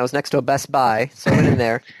bored, and I was next to a Best Buy, so I went in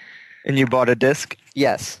there. And you bought a disc?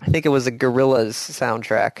 Yes. I think it was a Gorillaz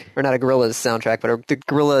soundtrack. Or not a Gorillaz soundtrack, but the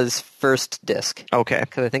Gorillaz first disc. Okay.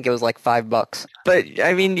 Because I think it was like $5. But,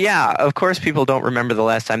 I mean, yeah, of course people don't remember the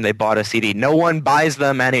last time they bought a CD. No one buys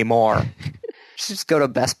them anymore. Just go to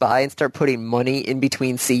Best Buy and start putting money in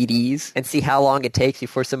between CDs and see how long it takes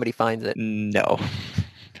before somebody finds it. No.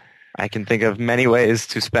 I can think of many ways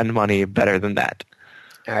to spend money better than that.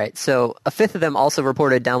 All right, so a fifth of them also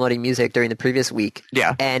reported downloading music during the previous week.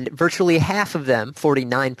 Yeah. And virtually half of them,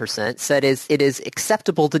 49%, said it is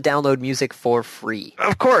acceptable to download music for free.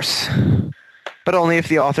 Of course. But only if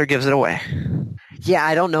the author gives it away. Yeah,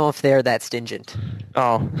 I don't know if they're that stingent.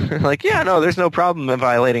 Oh, like, yeah, no, there's no problem in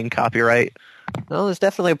violating copyright. Well, there's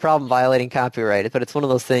definitely a problem violating copyright, but it's one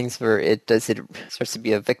of those things where it starts to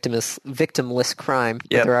be a victimless crime.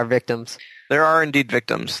 Yep. There are victims. There are indeed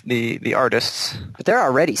victims, the artists. But they're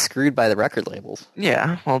already screwed by the record labels.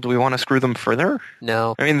 Yeah, well, do we want to screw them further?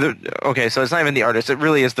 No. I mean, okay, so it's not even the artist. It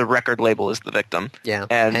really is the record label is the victim. Yeah,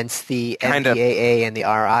 and hence the kind of- MPAA and the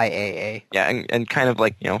RIAA. Yeah, and kind of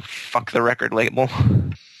like, fuck the record label.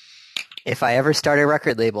 If I ever start a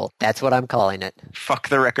record label, that's what I'm calling it. Fuck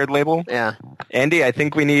the record label? Yeah. Andy, I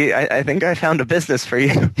think I think I found a business for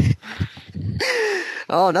you.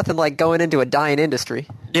 Oh, nothing like going into a dying industry.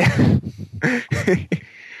 Yeah.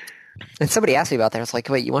 And somebody asked me about that. It's like,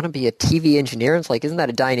 wait, you want to be a TV engineer? It's like, isn't that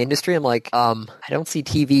a dying industry? I'm like, I don't see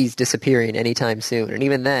TVs disappearing anytime soon. And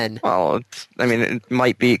even then... Well, it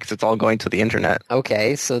might be because it's all going to the internet.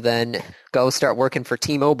 Okay, so then go start working for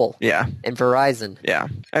T-Mobile. Yeah. And Verizon. Yeah.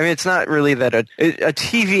 I mean, it's not really that a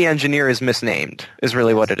TV engineer is misnamed, is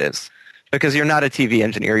really what it is. Because you're not a TV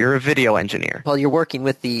engineer, you're a video engineer. Well, you're working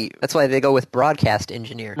with that's why they go with broadcast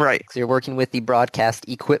engineer. Right. Because you're working with the broadcast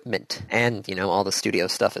equipment and, all the studio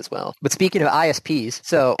stuff as well. But speaking of ISPs,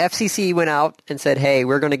 so FCC went out and said, hey,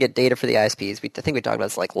 we're going to get data for the ISPs. I think we talked about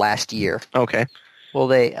this like last year. Okay. Well,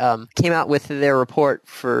 they came out with their report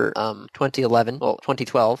for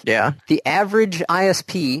 2012. Yeah. The average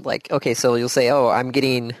ISP, so you'll say, oh, I'm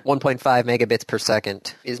getting 1.5 megabits per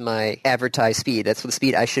second is my advertised speed. That's the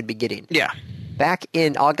speed I should be getting. Yeah. Back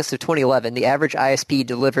in August of 2011, the average ISP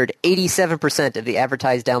delivered 87% of the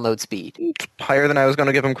advertised download speed. It's higher than I was going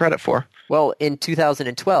to give them credit for. Well, in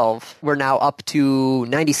 2012, we're now up to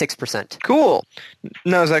 96%. Cool.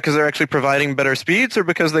 Now, is that because they're actually providing better speeds or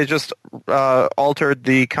because they just altered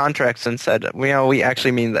the contracts and said, we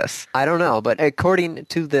actually mean this? I don't know, but according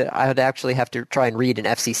to I would actually have to try and read an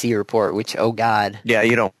FCC report, which, oh God. Yeah,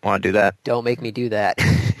 you don't want to do that. Don't make me do that.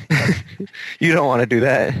 You don't want to do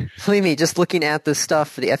that. Believe me, just looking at the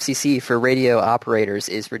stuff for the FCC for radio operators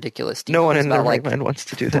is ridiculous. No one in their about right mind wants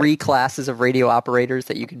to do that. 3 classes of radio operators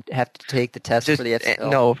that you could have to take the test for the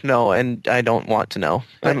FCC. No, and I don't want to know.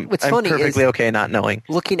 I'm funny perfectly is, okay not knowing.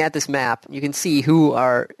 Looking at this map, you can see who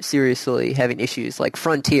are seriously having issues, like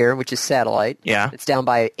Frontier, which is satellite. Yeah. It's down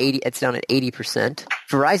by 80. It's down at 80%.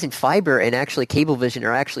 Verizon Fiber and actually Cablevision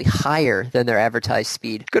are actually higher than their advertised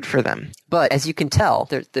speed. Good for them. But as you can tell,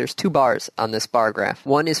 there's 2 bars on this bar graph.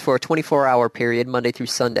 One is for a 24-hour period, Monday through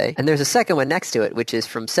Sunday. And there's a second one next to it, which is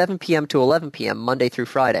from 7 p.m. to 11 p.m., Monday through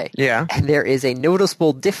Friday. Yeah. And there is a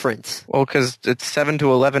noticeable difference. Well, because it's 7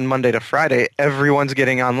 to 11 Monday to Friday, everyone's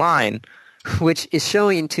getting online. Which is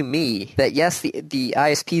showing to me that, yes, the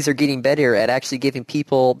ISPs are getting better at actually giving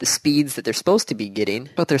people the speeds that they're supposed to be getting,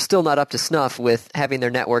 but they're still not up to snuff with having their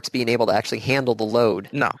networks being able to actually handle the load.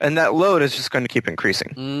 No, and that load is just going to keep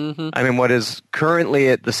increasing. Mm-hmm. I mean, what is currently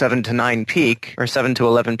at the 7 to 9 peak, or 7 to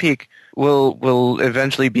 11 peak, will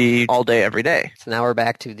eventually be all day, every day. So now we're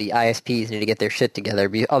back to the ISPs need to get their shit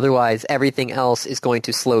together. Otherwise, everything else is going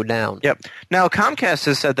to slow down. Yep. Now, Comcast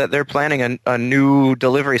has said that they're planning a new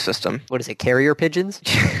delivery system. What is it, carrier pigeons?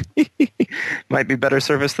 Might be better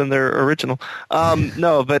service than their original.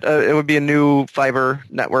 No, but it would be a new fiber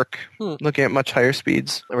network looking at much higher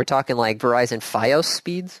speeds. We're talking like Verizon Fios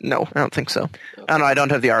speeds? No, I don't think so. Okay. I don't know. I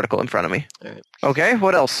don't have the article in front of me. All right. Okay,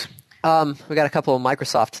 what else? We got a couple of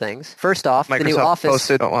Microsoft things. First off, Microsoft the new Office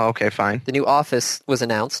posted. Oh, okay, fine. The new Office was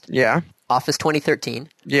announced. Yeah. Office 2013.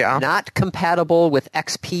 Yeah. Not compatible with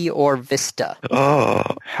XP or Vista. Oh,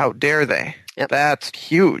 how dare they? Yep. That's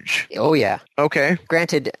huge. Oh, yeah. Okay.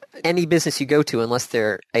 Granted, any business you go to, unless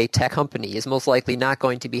they're a tech company, is most likely not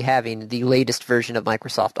going to be having the latest version of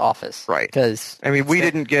Microsoft Office. Right. Because I mean, we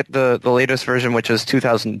didn't get the latest version, which is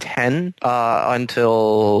 2010,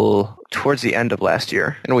 until towards the end of last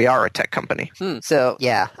year, and we are a tech company. So,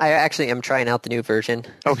 yeah, I actually am trying out the new version.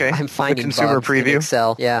 Okay. I'm finding the consumer bugs preview. in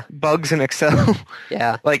Excel. Yeah. Bugs in Excel.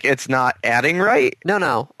 Yeah. Like it's not adding right.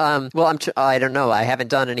 No. Well, I don't know. I haven't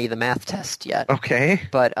done any of the math tests yet. Okay.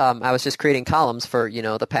 But I was just creating columns for,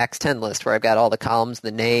 the PAX 10 list where I've got all the columns,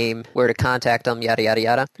 the name, where to contact them, yada, yada,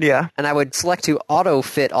 yada. Yeah. And I would select to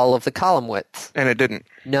auto-fit all of the column widths. And it didn't.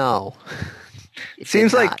 No. It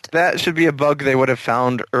seems did like not. that should be a bug they would have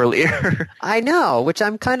found earlier. I know, which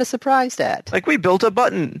I'm kind of surprised at. Like, we built a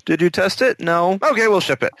button. Did you test it? No. Okay, we'll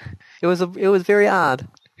ship it. It was very odd.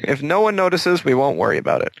 If no one notices, we won't worry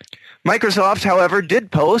about it. Microsoft, however,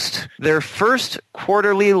 did post their first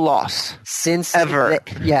quarterly loss. Since ever.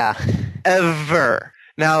 Yeah. Ever.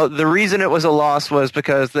 Now, the reason it was a loss was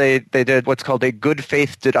because they did what's called a good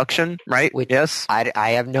faith deduction, right? Yes?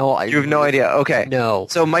 I have no idea. You have no idea. Okay. No.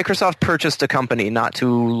 So Microsoft purchased a company not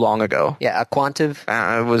too long ago. Yeah, Aquantive.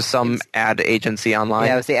 It was some ad agency online.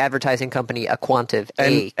 Yeah, it was the advertising company Aquantive.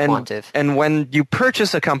 Quantive. And when you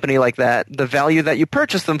purchase a company like that, the value that you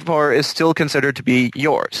purchase them for is still considered to be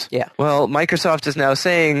yours. Yeah. Well, Microsoft is now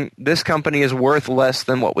saying this company is worth less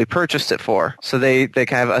than what we purchased it for. So they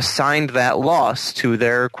kind of assigned that loss to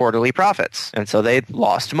their quarterly profits. And so they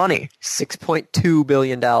lost money. $6.2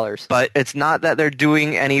 billion. But it's not that they're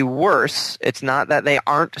doing any worse. It's not that they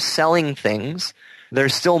aren't selling things. They're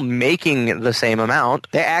still making the same amount.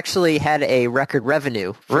 They actually had a record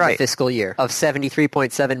revenue for the fiscal year of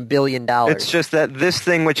 $73.7 billion. It's just that this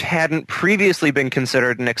thing, which hadn't previously been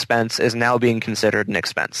considered an expense, is now being considered an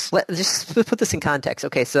expense. Let's just put this in context.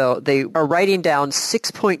 Okay, so they are writing down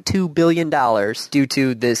 $6.2 billion due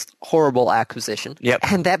to this horrible acquisition. Yep.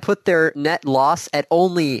 And that put their net loss at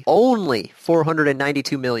only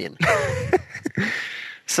 $492 million.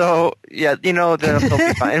 So, yeah, they'll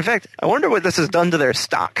be fine. In fact, I wonder what this has done to their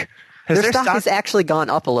stock. Their stock has actually gone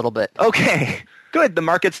up a little bit. Okay. Good. The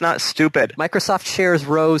market's not stupid. Microsoft shares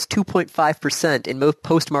rose 2.5% in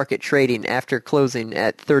post-market trading after closing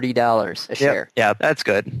at $30 a share. Yeah, that's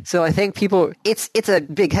good. So I think it's a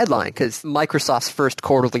big headline because Microsoft's first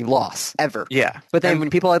quarterly loss ever. Yeah. But then when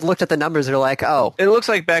people had looked at the numbers, they're like, oh. It looks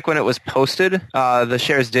like back when it was posted, the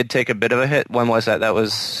shares did take a bit of a hit. When was that? That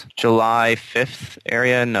was July 5th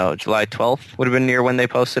area? No, July 12th would have been near when they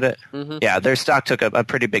posted it. Mm-hmm. Yeah, their stock took a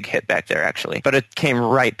pretty big hit back there, actually. But it came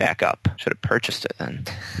right back up. Should have purchased it then.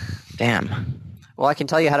 Damn. Well, I can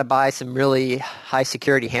tell you how to buy some really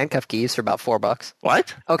high-security handcuff keys for about $4.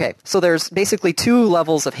 What? Okay, so there's basically 2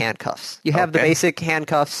 levels of handcuffs. You have the basic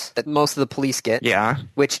handcuffs that most of the police get. Yeah.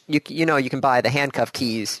 Which, you can buy the handcuff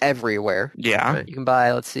keys everywhere. Yeah. Right? You can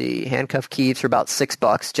buy, handcuff keys for about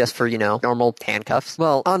 $6 just for, normal handcuffs.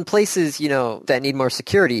 Well, on places, that need more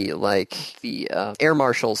security, like the air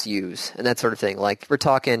marshals use and that sort of thing, like we're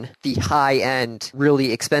talking the high-end,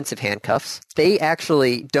 really expensive handcuffs. they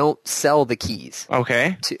actually don't sell the keys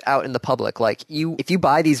Okay. out in the public. Like if you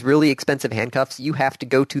buy these really expensive handcuffs, you have to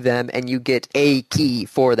go to them and you get a key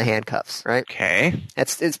for the handcuffs, right? Okay.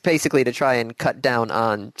 It's basically to try and cut down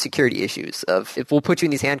on security issues of if we'll put you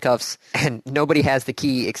in these handcuffs and nobody has the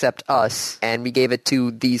key except us and we gave it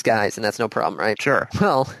to these guys and that's no problem, right? Sure.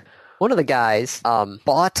 Well, one of the guys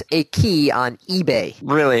bought a key on eBay.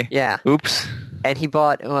 Really? Yeah. Oops. And he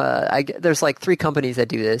bought, there's like 3 companies that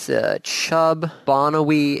do this. Chubb,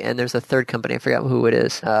 Bonowi, and there's a third company. I forgot who it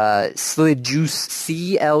is. Slejuso,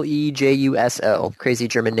 Clejuso. Crazy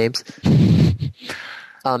German names.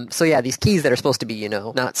 So yeah, these keys that are supposed to be,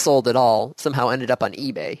 not sold at all, somehow ended up on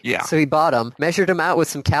eBay. Yeah. So he bought them, measured them out with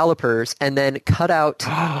some calipers, and then cut out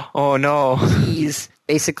Oh, no. keys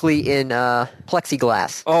basically in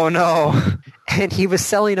plexiglass. Oh, no. And he was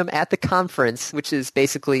selling them at the conference, which is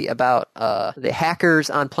basically about the Hackers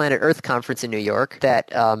on Planet Earth conference in New York,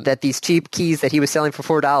 that these cheap keys that he was selling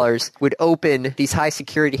for $4 would open these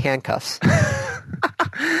high-security handcuffs.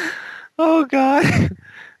 Oh, God.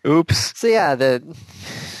 Oops. So yeah, the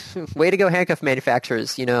way to go, handcuff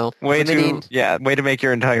manufacturers, Way to make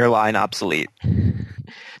your entire line obsolete.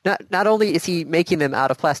 Not only is he making them out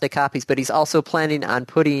of plastic copies, but he's also planning on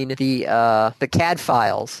putting the CAD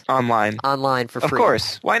files Online for free. Of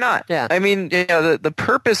course. Why not? Yeah. I mean, the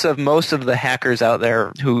purpose of most of the hackers out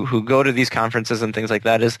there who go to these conferences and things like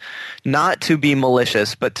that is not to be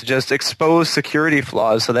malicious, but to just expose security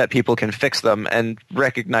flaws so that people can fix them and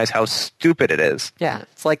recognize how stupid it is. Yeah.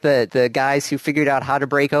 It's like the guys who figured out how to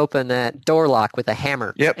break open that door lock with a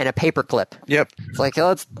hammer and a paper clip. Yep. It's like,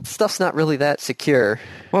 stuff's not really that secure.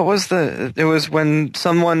 What was it was when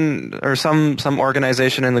someone or some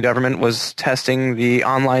organization in the government was testing the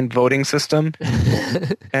online voting system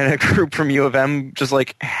and a group from U of M just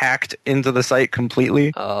like hacked into the site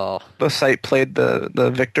completely. Oh. The site played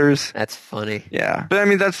the victors. That's funny. Yeah. But I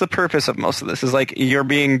mean, that's the purpose of most of this is like you're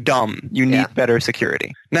being dumb. You need better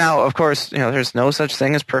security. Now, of course, there's no such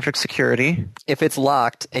thing as perfect security. If it's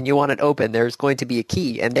locked and you want it open, there's going to be a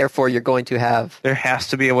key and therefore you're going to have... There has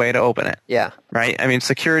to be a way to open it. Yeah. Right? I mean,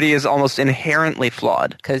 security is almost inherently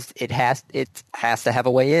flawed. Because it has to have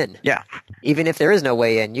a way in. Yeah. Even if there is no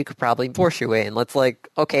way in, you could probably force your way in. Let's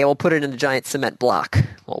we'll put it in a giant cement block.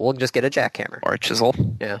 Well, we'll just get a jackhammer. Or a chisel.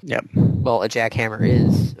 Yeah. Yep. Well, a jackhammer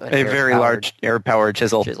is a very large air-powered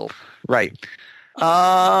chisel. Right.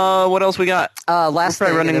 What else we got? Last We're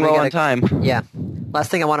probably running low on time. Yeah. Last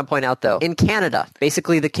thing I want to point out, though. In Canada,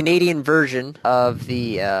 basically the Canadian version of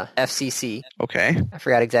the FCC. Okay. I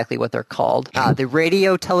forgot exactly what they're called. The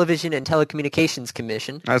Radio, Television, and Telecommunications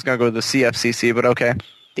Commission. I was going to go with the CFCC, but okay.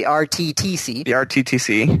 The RTTC. The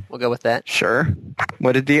RTTC. We'll go with that. Sure.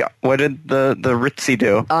 What did the RTC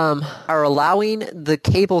do? Are allowing the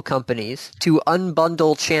cable companies to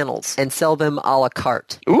unbundle channels and sell them a la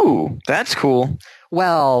carte. Ooh, that's cool.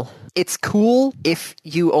 Well, it's cool if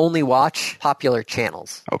you only watch popular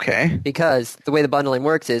channels. Okay. Because the way the bundling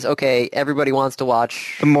works is, okay, everybody wants to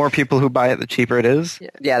watch... The more people who buy it, the cheaper it is?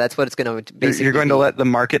 Yeah, that's what it's going to basically You're going to let the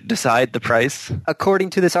market decide the price?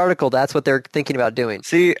 According to this article, that's what they're thinking about doing.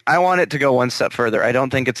 See, I want it to go one step further. I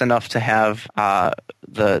don't think it's enough to have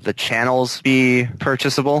the channels be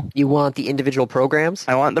purchasable. You want the individual programs?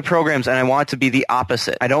 I want the programs, and I want it to be the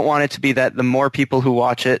opposite. I don't want it to be that the more people who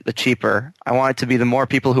watch it, the cheaper. I want it to be the more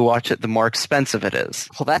people who watch it, the more expensive it is.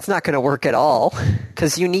 Well, that's not going to work at all,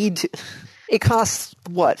 because you need to... It costs,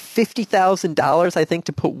 $50,000, I think,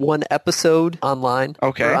 to put one episode online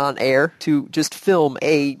or on air to just film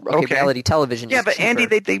reality television. Yeah, but cheaper.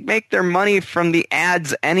 Andy, they make their money from the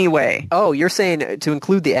ads anyway. Oh, you're saying to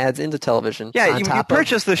include the ads into television? Yeah, you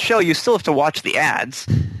purchase the show, you still have to watch the ads.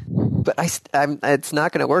 But it's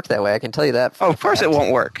not going to work that way, I can tell you that. Oh, of course it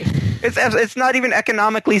won't work. It's not even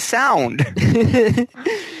economically sound.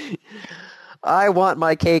 I want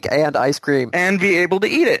my cake and ice cream. And be able to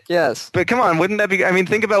eat it. Yes. But come on, wouldn't that be... I mean,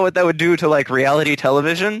 think about what that would do to, reality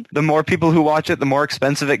television. The more people who watch it, the more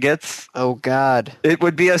expensive it gets. Oh, God. It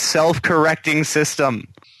would be a self-correcting system.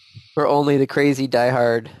 Where only the crazy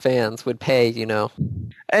diehard fans would pay,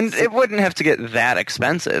 And it wouldn't have to get that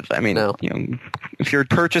expensive. I mean, no. If you're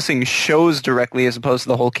purchasing shows directly as opposed to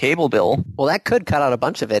the whole cable bill. Well, that could cut out a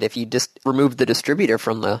bunch of it if you just removed the distributor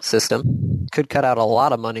from the system. Could cut out a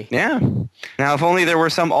lot of money. Yeah. Now, if only there were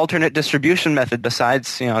some alternate distribution method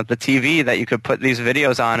besides, the TV that you could put these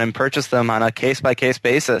videos on and purchase them on a case-by-case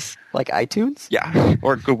basis. Like iTunes? Yeah.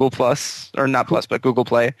 Or Google Plus. Or not Plus, but Google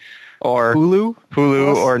Play. Or Hulu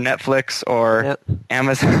Plus? Or Netflix or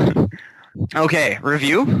Amazon. Okay,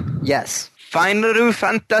 review? Yes. Final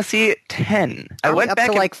Fantasy X. I went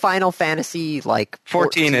back to Final Fantasy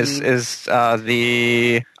 14 is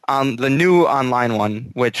the the new online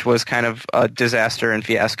one, which was kind of a disaster and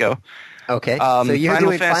fiasco. Okay, so you're Final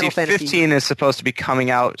doing Fantasy Final Fantasy 15 is supposed to be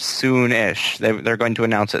coming out soon-ish. They're going to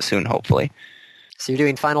announce it soon, hopefully. So you're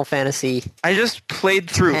doing Final Fantasy I just played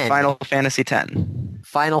through 10. Final Fantasy 10.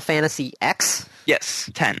 Final Fantasy X? Yes,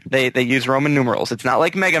 10. They use Roman numerals. It's not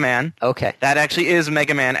like Mega Man. Okay. That actually is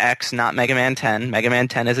Mega Man X, not Mega Man 10. Mega Man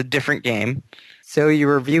 10 is a different game. So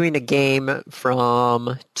you're reviewing a game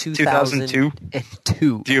from 2002?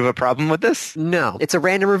 Do you have a problem with this? No. It's a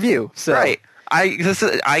random review. So. Right.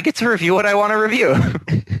 I get to review what I want to review.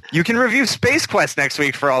 You can review Space Quest next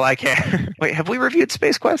week for all I care. Wait, have we reviewed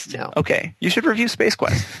Space Quest? No. Okay, you should review Space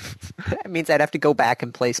Quest. That means I'd have to go back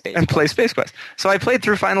and play Space and Quest. play Space Quest. So I played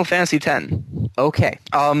through Final Fantasy X. Okay.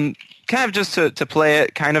 Kind of just to play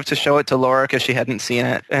it, kind of to show it to Laura because she hadn't seen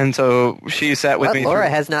it. And so she sat with me. Laura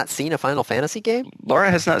has not seen a Final Fantasy game? Laura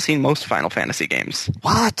has not seen most Final Fantasy games.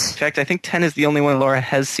 What? In fact, I think 10 is the only one Laura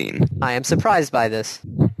has seen. I am surprised by this.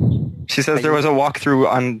 She says there was a walkthrough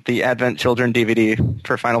on the Advent Children DVD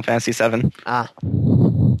for Final Fantasy VII. I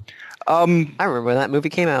remember when that movie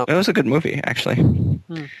came out. It was a good movie, actually.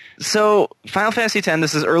 So, Final Fantasy X,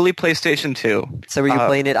 this is early PlayStation 2. So were you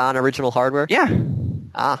playing it on original hardware? Yeah.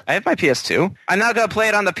 Ah. I have my PS2. I'm not going to play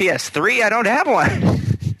it on the PS3. I don't have one.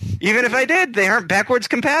 Even if I did, they aren't backwards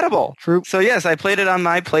compatible. True. So, yes, I played it on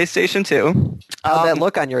my PlayStation 2. How'd that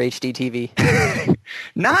look on your HD TV?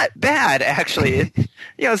 Not bad, actually.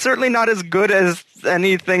 Certainly not as good as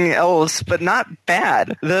anything else, but not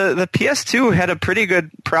bad. The PS2 had a pretty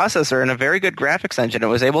good processor and a very good graphics engine. It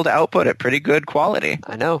was able to output at pretty good quality.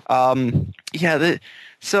 I know.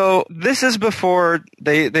 So this is before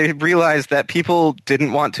they realized that people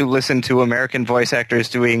didn't want to listen to American voice actors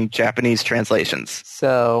doing Japanese translations.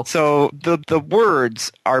 So the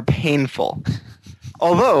words are painful.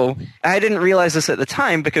 Although, I didn't realize this at the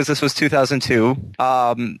time because this was 2002.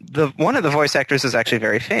 One of the voice actors is actually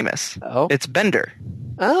very famous. Oh? It's Bender.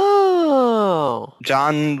 Oh.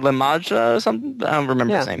 John LaMaggia or something? I don't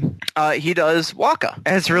remember his Yeah. name. He does Waka.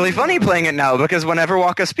 And it's really funny playing it now because whenever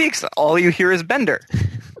Waka speaks, all you hear is Bender.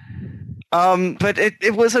 But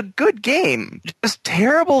it was a good game. Just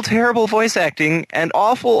terrible, terrible voice acting and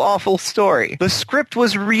awful, awful story. The script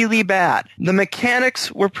was really bad. The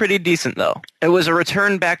mechanics were pretty decent, though. It was a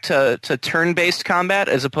return back to turn-based combat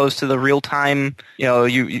as opposed to the real-time,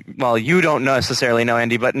 you don't necessarily know,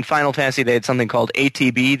 Andy, but in Final Fantasy they had something called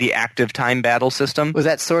ATB, the Active Time Battle System. Was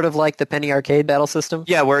that sort of like the Penny Arcade battle system?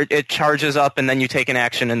 Yeah, where it charges up and then you take an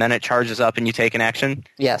action and then it charges up and you take an action.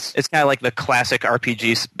 Yes. It's kind of like the classic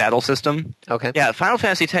RPG battle system. Okay. Yeah, Final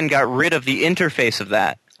Fantasy X got rid of the interface of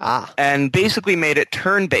that. And basically made it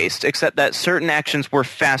turn-based, except that certain actions were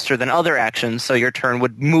faster than other actions, so your turn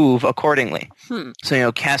would move accordingly.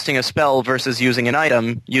 So, casting a spell versus using an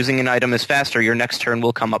item is faster, your next turn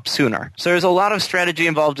will come up sooner. So there's a lot of strategy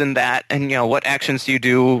involved in that, and, what actions do you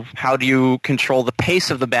do, how do you control the pace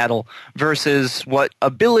of the battle, versus what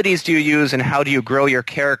abilities do you use, and how do you grow your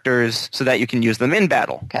characters so that you can use them in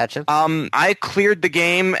battle. Gotcha. I cleared the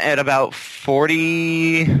game at about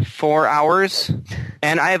 44 hours,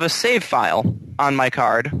 and I have a save file on my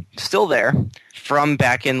card, still there, from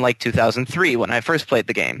back in 2003 when I first played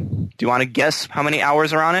the game. Do you want to guess how many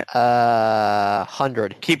hours are on it?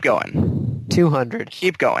 100. Keep going. 200.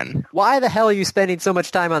 Keep going. Why the hell are you spending so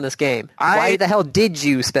much time on this game? Why the hell did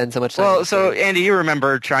you spend so much time on this game? Andy, you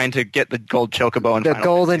remember trying to get the gold chocobo in Final Fantasy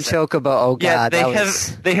golden X. chocobo, oh god. Yeah,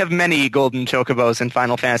 they have many golden chocobos in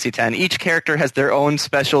Final Fantasy X. Each character has their own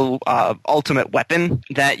special ultimate weapon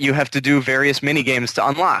that you have to do various mini-games to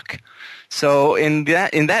unlock. So in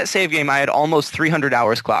that save game, I had almost 300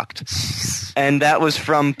 hours clocked. And that was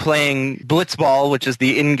from playing Blitzball, which is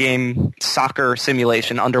the in-game soccer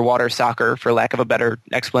simulation, underwater soccer, for lack of a better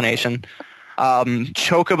explanation.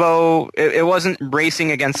 Chocobo, it wasn't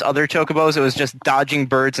racing against other chocobos, it was just dodging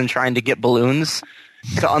birds and trying to get balloons.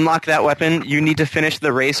 To unlock that weapon, you need to finish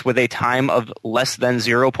the race with a time of less than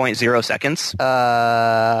 0.0 seconds.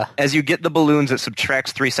 As you get the balloons, it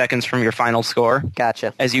subtracts 3 seconds from your final score.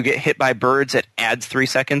 Gotcha. As you get hit by birds, it adds 3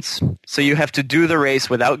 seconds. So you have to do the race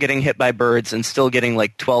without getting hit by birds and still getting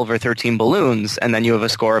 12 or 13 balloons, and then you have a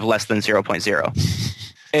score of less than 0.0.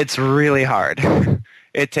 It's really hard.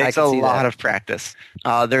 It takes a lot of practice.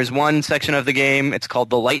 There's one section of the game, it's called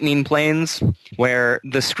the Lightning Plains, where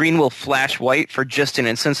the screen will flash white for just an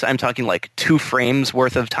instant. I'm talking 2 frames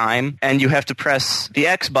worth of time, and you have to press the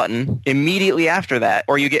X button immediately after that,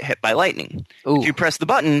 or you get hit by lightning. Ooh. If you press the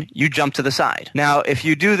button, you jump to the side. Now, if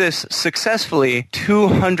you do this successfully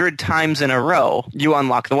 200 times in a row, you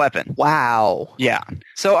unlock the weapon. Wow. Yeah.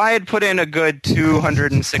 So I had put in a good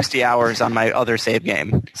 260 hours on my other save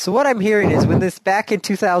game. So what I'm hearing is when this back in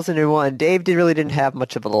in 2001. Dave really didn't have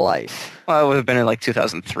much of a life. Well, it would have been in like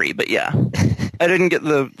 2003, but yeah. I didn't get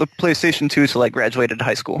the PlayStation 2 till I graduated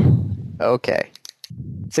high school. Okay.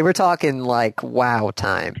 So we're talking like WoW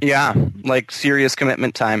time. Yeah, like serious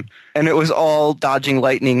commitment time. And it was all dodging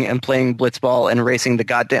lightning and playing blitzball and racing the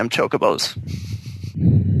goddamn chocobos.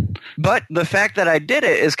 But the fact that I did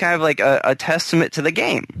it is kind of like a testament to the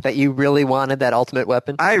game. That you really wanted that ultimate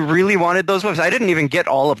weapon? I really wanted those weapons. I didn't even get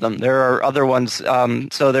all of them. There are other ones.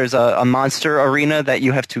 So there's a monster arena that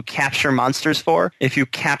you have to capture monsters for. If you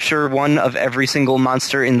capture one of every single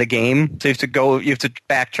monster in the game, so you have to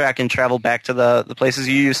backtrack and travel back to the places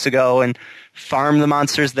you used to go and farm the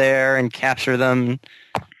monsters there and capture them.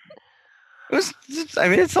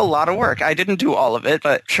 It's a lot of work. I didn't do all of it,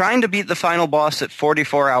 but trying to beat the final boss at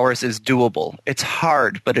 44 hours is doable. It's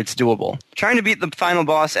hard, but it's doable. Trying to beat the final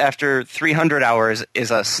boss after 300 hours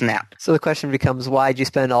is a snap. So the question becomes, why'd you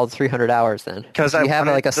spend all the 300 hours then? Because you have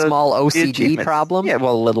like a small OCD problem? Yeah,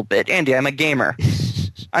 well, a little bit. Andy, I'm a gamer.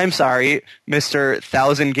 I'm sorry, Mr.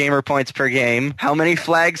 1,000 gamer points per game. How many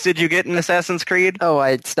flags did you get in Assassin's Creed? Oh,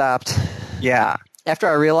 I stopped. Yeah. After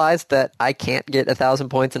I realized that I can't get 1,000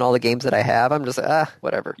 points in all the games that I have, I'm just like,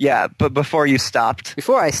 whatever. Yeah, but before you stopped.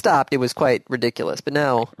 Before I stopped, it was quite ridiculous, but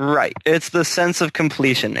now... Right. It's the sense of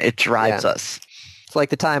completion. It drives us. It's like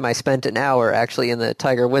the time I spent an hour actually in the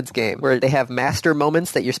Tiger Woods game, where they have master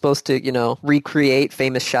moments that you're supposed to, recreate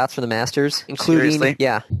famous shots from the Masters, including... Seriously?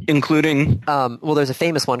 Yeah. Including? Well, there's a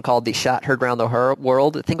famous one called The Shot Heard Round the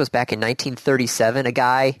World. I think it was back in 1937. A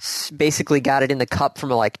guy basically got it in the cup from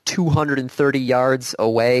like 230 yards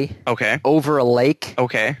away. Okay. Over a lake.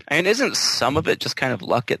 Okay. And isn't some of it just kind of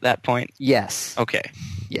luck at that point? Yes. Okay.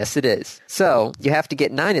 Yes, it is. So, you have to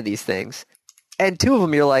get 9 of these things. And 2 of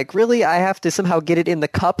them, you're like, really? I have to somehow get it in the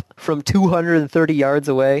cup from 230 yards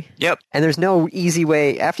away? Yep. And there's no easy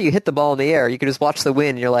way. After you hit the ball in the air, you can just watch the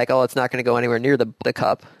wind, and you're like, oh, it's not going to go anywhere near the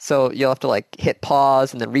cup. So you'll have to, like, hit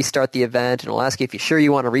pause and then restart the event, and it'll ask you if you're sure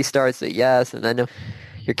you want to restart, say yes, and then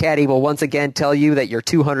your caddy will once again tell you that you're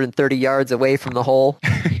 230 yards away from the hole.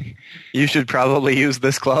 You should probably use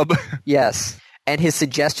this club. Yes. And his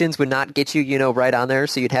suggestions would not get you, right on there,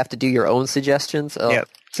 so you'd have to do your own suggestions. Oh. Yep.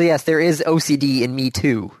 So yes, there is OCD in me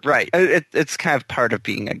too. Right. It's kind of part of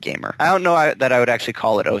being a gamer. I don't know that I would actually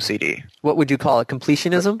call it OCD. What would you call it?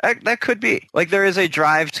 Completionism? That could be. Like, there is a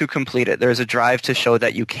drive to complete it. There's a drive to show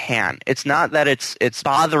that you can. It's not that it's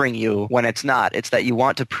bothering you when it's not. It's that you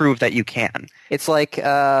want to prove that you can. It's like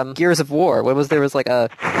Gears of War. Wasn't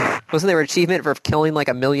there an achievement for killing like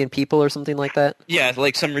 1 million people or something like that? Yeah,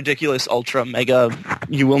 like some ridiculous ultra mega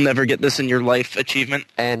you will never get this in your life achievement.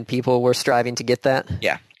 And people were striving to get that?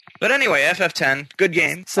 Yeah. But anyway, FF10, good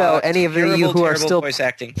game. So any of you who are still voice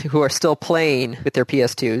acting, who are still playing with their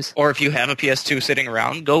PS2s, or if you have a PS2 sitting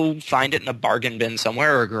around, go find it in a bargain bin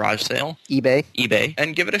somewhere or a garage sale, eBay,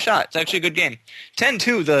 and give it a shot. It's actually a good game.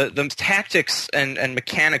 10-2, the tactics and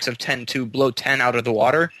mechanics of 10-2 blow 10 out of the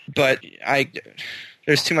water, but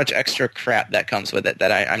there's too much extra crap that comes with it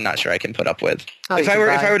that I'm not sure I can put up with. If I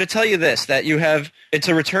were to tell you this, that it's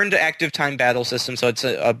a return to active time battle system, so it's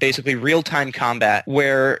a basically real-time combat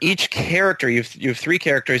where each character, you have 3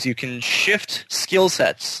 characters, you can shift skill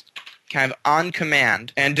sets kind of on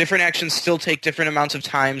command, and different actions still take different amounts of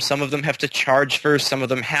time. Some of them have to charge first, some of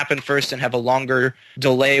them happen first and have a longer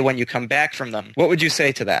delay when you come back from them. What would you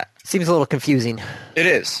say to that? Seems a little confusing. It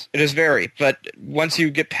is very, but once you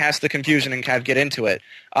get past the confusion and kind of get into it,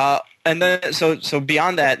 and then so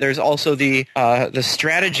beyond that, there's also the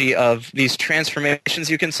strategy of these transformations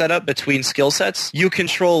you can set up between skill sets. You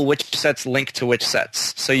control which sets link to which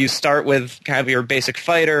sets. So you start with kind of your basic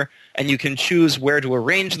fighter, and you can choose where to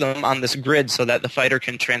arrange them on this grid so that the fighter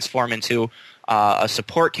can transform into a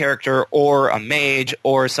support character or a mage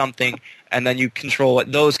or something, and then you control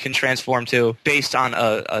what those can transform to based on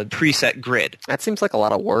a preset grid. That seems like a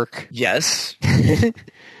lot of work. Yes.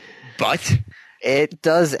 But it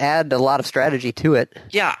does add a lot of strategy to it.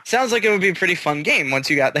 Yeah. Sounds like it would be a pretty fun game once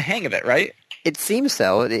you got the hang of it, right? It seems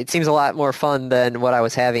so. It seems a lot more fun than what I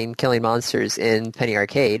was having killing monsters in Penny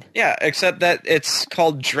Arcade. Yeah, except that it's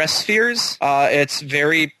called Dress Spheres. It's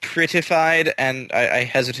very prettified, and I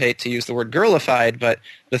hesitate to use the word girlified, but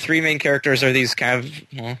the 3 main characters are these kind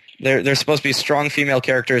of... they're supposed to be strong female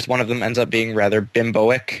characters. One of them ends up being rather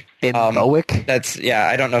bimboic. Bimboic?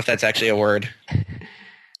 I don't know if that's actually a word.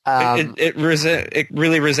 It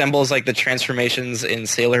really resembles like the transformations in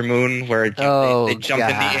Sailor Moon, where they jump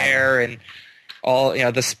in the air and all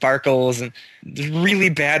the sparkles and really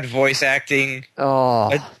bad voice acting.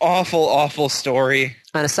 An awful story.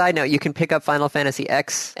 On a side note, you can pick up Final Fantasy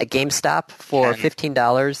X at GameStop for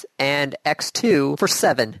 $15 and X2 for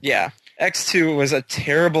 $7. Yeah. X2 was a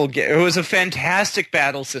terrible game. It was a fantastic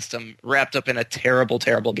battle system wrapped up in a terrible,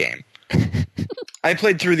 terrible game. I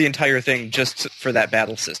played through the entire thing just for that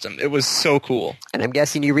battle system. It was so cool. And I'm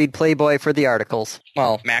guessing you read Playboy for the articles.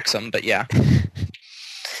 Well, Maxim, but yeah.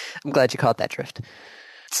 I'm glad you caught that drift.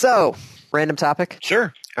 So, random topic?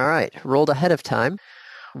 Sure. All right, rolled ahead of time.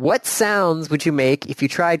 What sounds would you make if you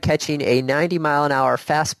tried catching a 90-mile-an-hour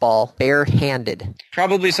fastball barehanded?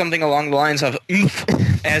 Probably something along the lines of oomph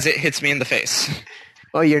as it hits me in the face.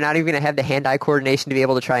 Oh, you're not even going to have the hand-eye coordination to be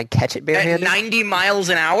able to try and catch it At barehanded? 90 miles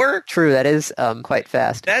an hour? True, that is quite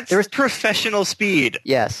fast. That's professional speed.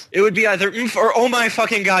 Yes. It would be either oomph or oh my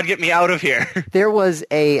fucking god, get me out of here. There was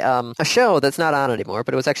a show that's not on anymore,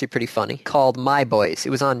 but it was actually pretty funny, called My Boys. It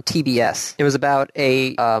was on TBS. It was about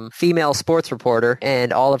a female sports reporter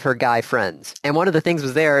and all of her guy friends. And one of the things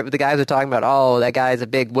was there, the guys were talking about, oh, that guy's a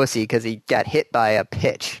big wussy because he got hit by a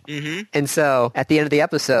pitch. Mm-hmm. And so, at the end of the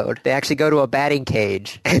episode, they actually go to a batting cage,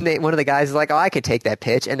 and one of the guys is like, oh, I could take that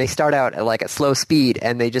pitch, and they start out at like a slow speed,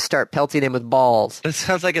 and they just start pelting him with balls. That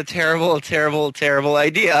sounds like a terrible, terrible, terrible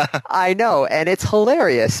idea. I know, and it's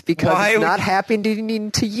hilarious because Why it's would- not happening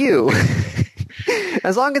to you.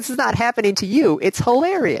 As long as it's not happening to you, it's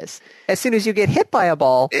hilarious. As soon as you get hit by a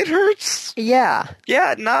ball, It hurts. yeah.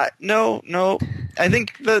 Yeah, no. I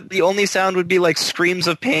think the only sound would be like screams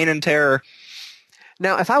of pain and terror.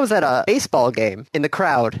 Now, if I was at a baseball game in the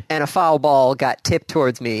crowd and a foul ball got tipped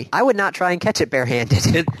towards me, I would not try and catch it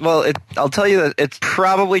barehanded. I'll tell you that it's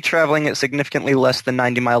probably traveling at significantly less than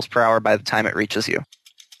 90 miles per hour by the time it reaches you.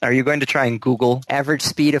 Are you going to try and Google? Average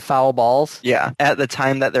speed of foul balls? Yeah, at the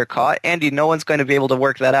time that they're caught. Andy, no one's going to be able to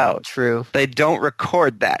work that out. True. They don't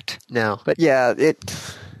record that. No. But yeah, it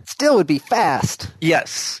still would be fast.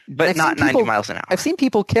 Yes, but I've not seen 90 people- miles an hour. I've seen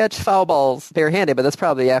people catch foul balls barehanded, but that's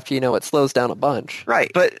probably after, it slows down a bunch.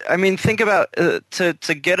 Right, but I mean, think about to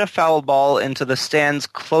get a foul ball into the stands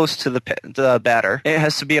close to the batter, it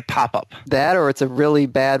has to be a pop-up. That, or it's a really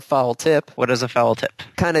bad foul tip. What is a foul tip?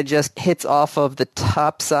 Kind of just hits off of the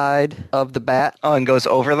top side of the bat. Oh, and goes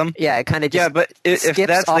over them? Yeah, it kind of just Yeah, but if skips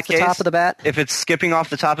that's off the case, top of the bat. if it's skipping off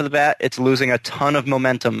the top of the bat, it's losing a ton of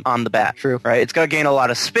momentum on the bat. True. Right? It's going to gain a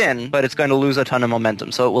lot of spin, but it's going to lose a ton of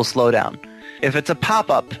momentum, so it will slow down. If it's a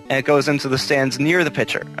pop-up and it goes into the stands near the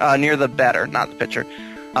pitcher, near the batter, not the pitcher,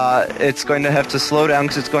 it's going to have to slow down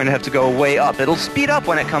because it's going to have to go way up. It'll speed up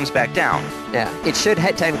when it comes back down. Yeah, it should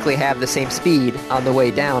technically have the same speed on the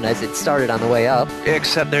way down as it started on the way up.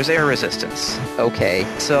 Except there's air resistance. Okay,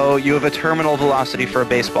 So you have a terminal velocity for a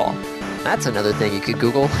baseball. that's another thing you could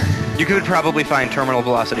Google. You could probably find terminal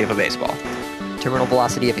velocity of a baseball. Terminal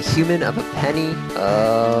velocity of a human, of a penny,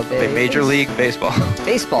 of A Major League Baseball.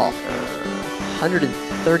 baseball.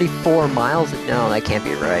 134 miles? No, that can't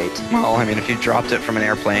be right. Well, I mean, if you dropped it from an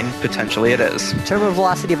airplane, potentially it is. Terminal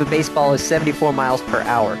velocity of a baseball is 74 miles per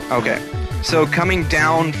hour. Okay. So coming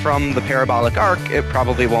down from the parabolic arc, it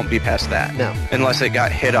probably won't be past that. No. Unless it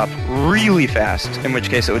got hit up really fast, in which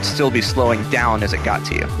case it would still be slowing down as it got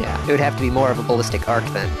to you. Yeah, it would have to be more of a ballistic arc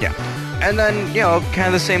then. Yeah. And then, kind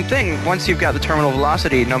of the same thing. Once you've got the terminal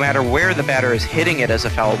velocity, no matter where the batter is hitting it as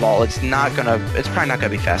a foul ball, it's probably not going to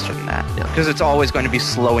be faster than that. No. Because it's always going to be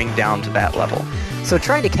slowing down to that level. So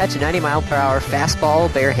trying to catch a 90 mile per hour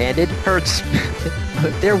fastball barehanded, Hurts.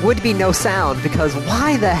 there would be no sound because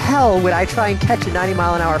why the hell would I try and catch a 90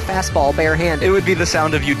 mile an hour fastball barehanded? It would be the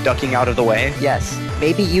sound of you ducking out of the way. Yes.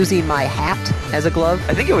 Maybe using my hat as a glove?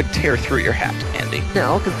 I think it would tear through your hat, Andy.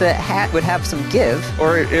 No, because the hat would have some give.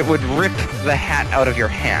 Or it would rip the hat out of your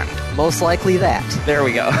hand. Most likely that. There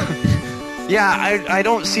we go. Yeah, I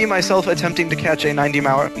don't see myself attempting to catch a 90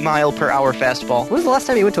 mile per hour fastball. When was the last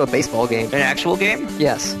time you went to a baseball game? An actual game?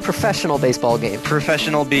 Yes. Professional baseball game.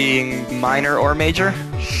 Professional being minor or major?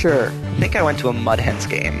 Sure. I think I went to a Mud Hens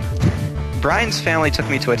game. Brian's family took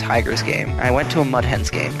me to a Tigers game. I went to a Mud Hens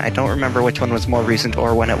game. I don't remember which one was more recent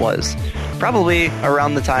or when it was. Probably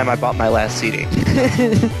around the time I bought my last CD.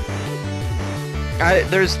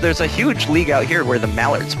 There's a huge league out here where the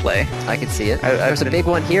Mallards play. I can see it. I've There's a been- big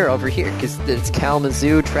one here over here because it's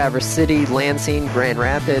Kalamazoo, Traverse City, Lansing, Grand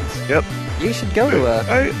Rapids. Yep. You should go to a...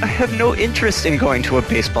 I have no interest in going to a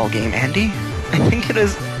baseball game, Andy. I think it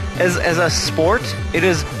is, as a sport, it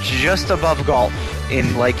is just above golf in,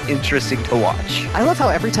 interesting to watch. I love how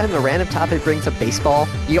every time the random topic brings up baseball,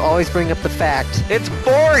 you always bring up the fact. It's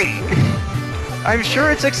boring! I'm sure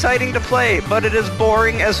it's exciting to play, but it is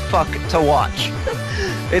boring as fuck to watch.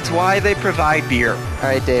 It's why they provide beer. All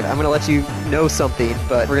right, Dave, I'm going to let you know something,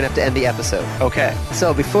 but we're going to have to end the episode. Okay.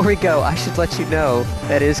 So before we go, I should let you know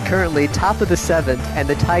that it is currently top of the 7th, and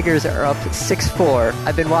the Tigers are up 6-4.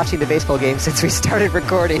 I've been watching the baseball game since we started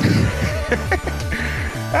recording.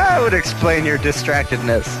 That would explain your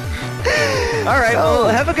distractedness. All right, well,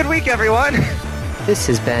 have a good week, everyone. This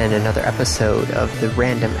has been another episode of the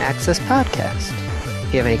Random Access Podcast.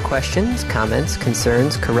 If you have any questions, comments,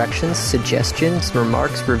 concerns, corrections, suggestions,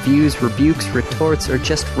 remarks, reviews, rebukes, retorts, or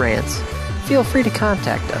just rants, feel free to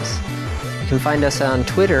contact us. You can find us on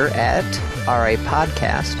Twitter at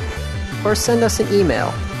RAPodcast, or send us an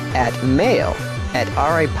email at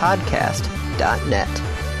mail@rapodcast.net.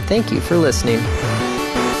 Thank you for listening.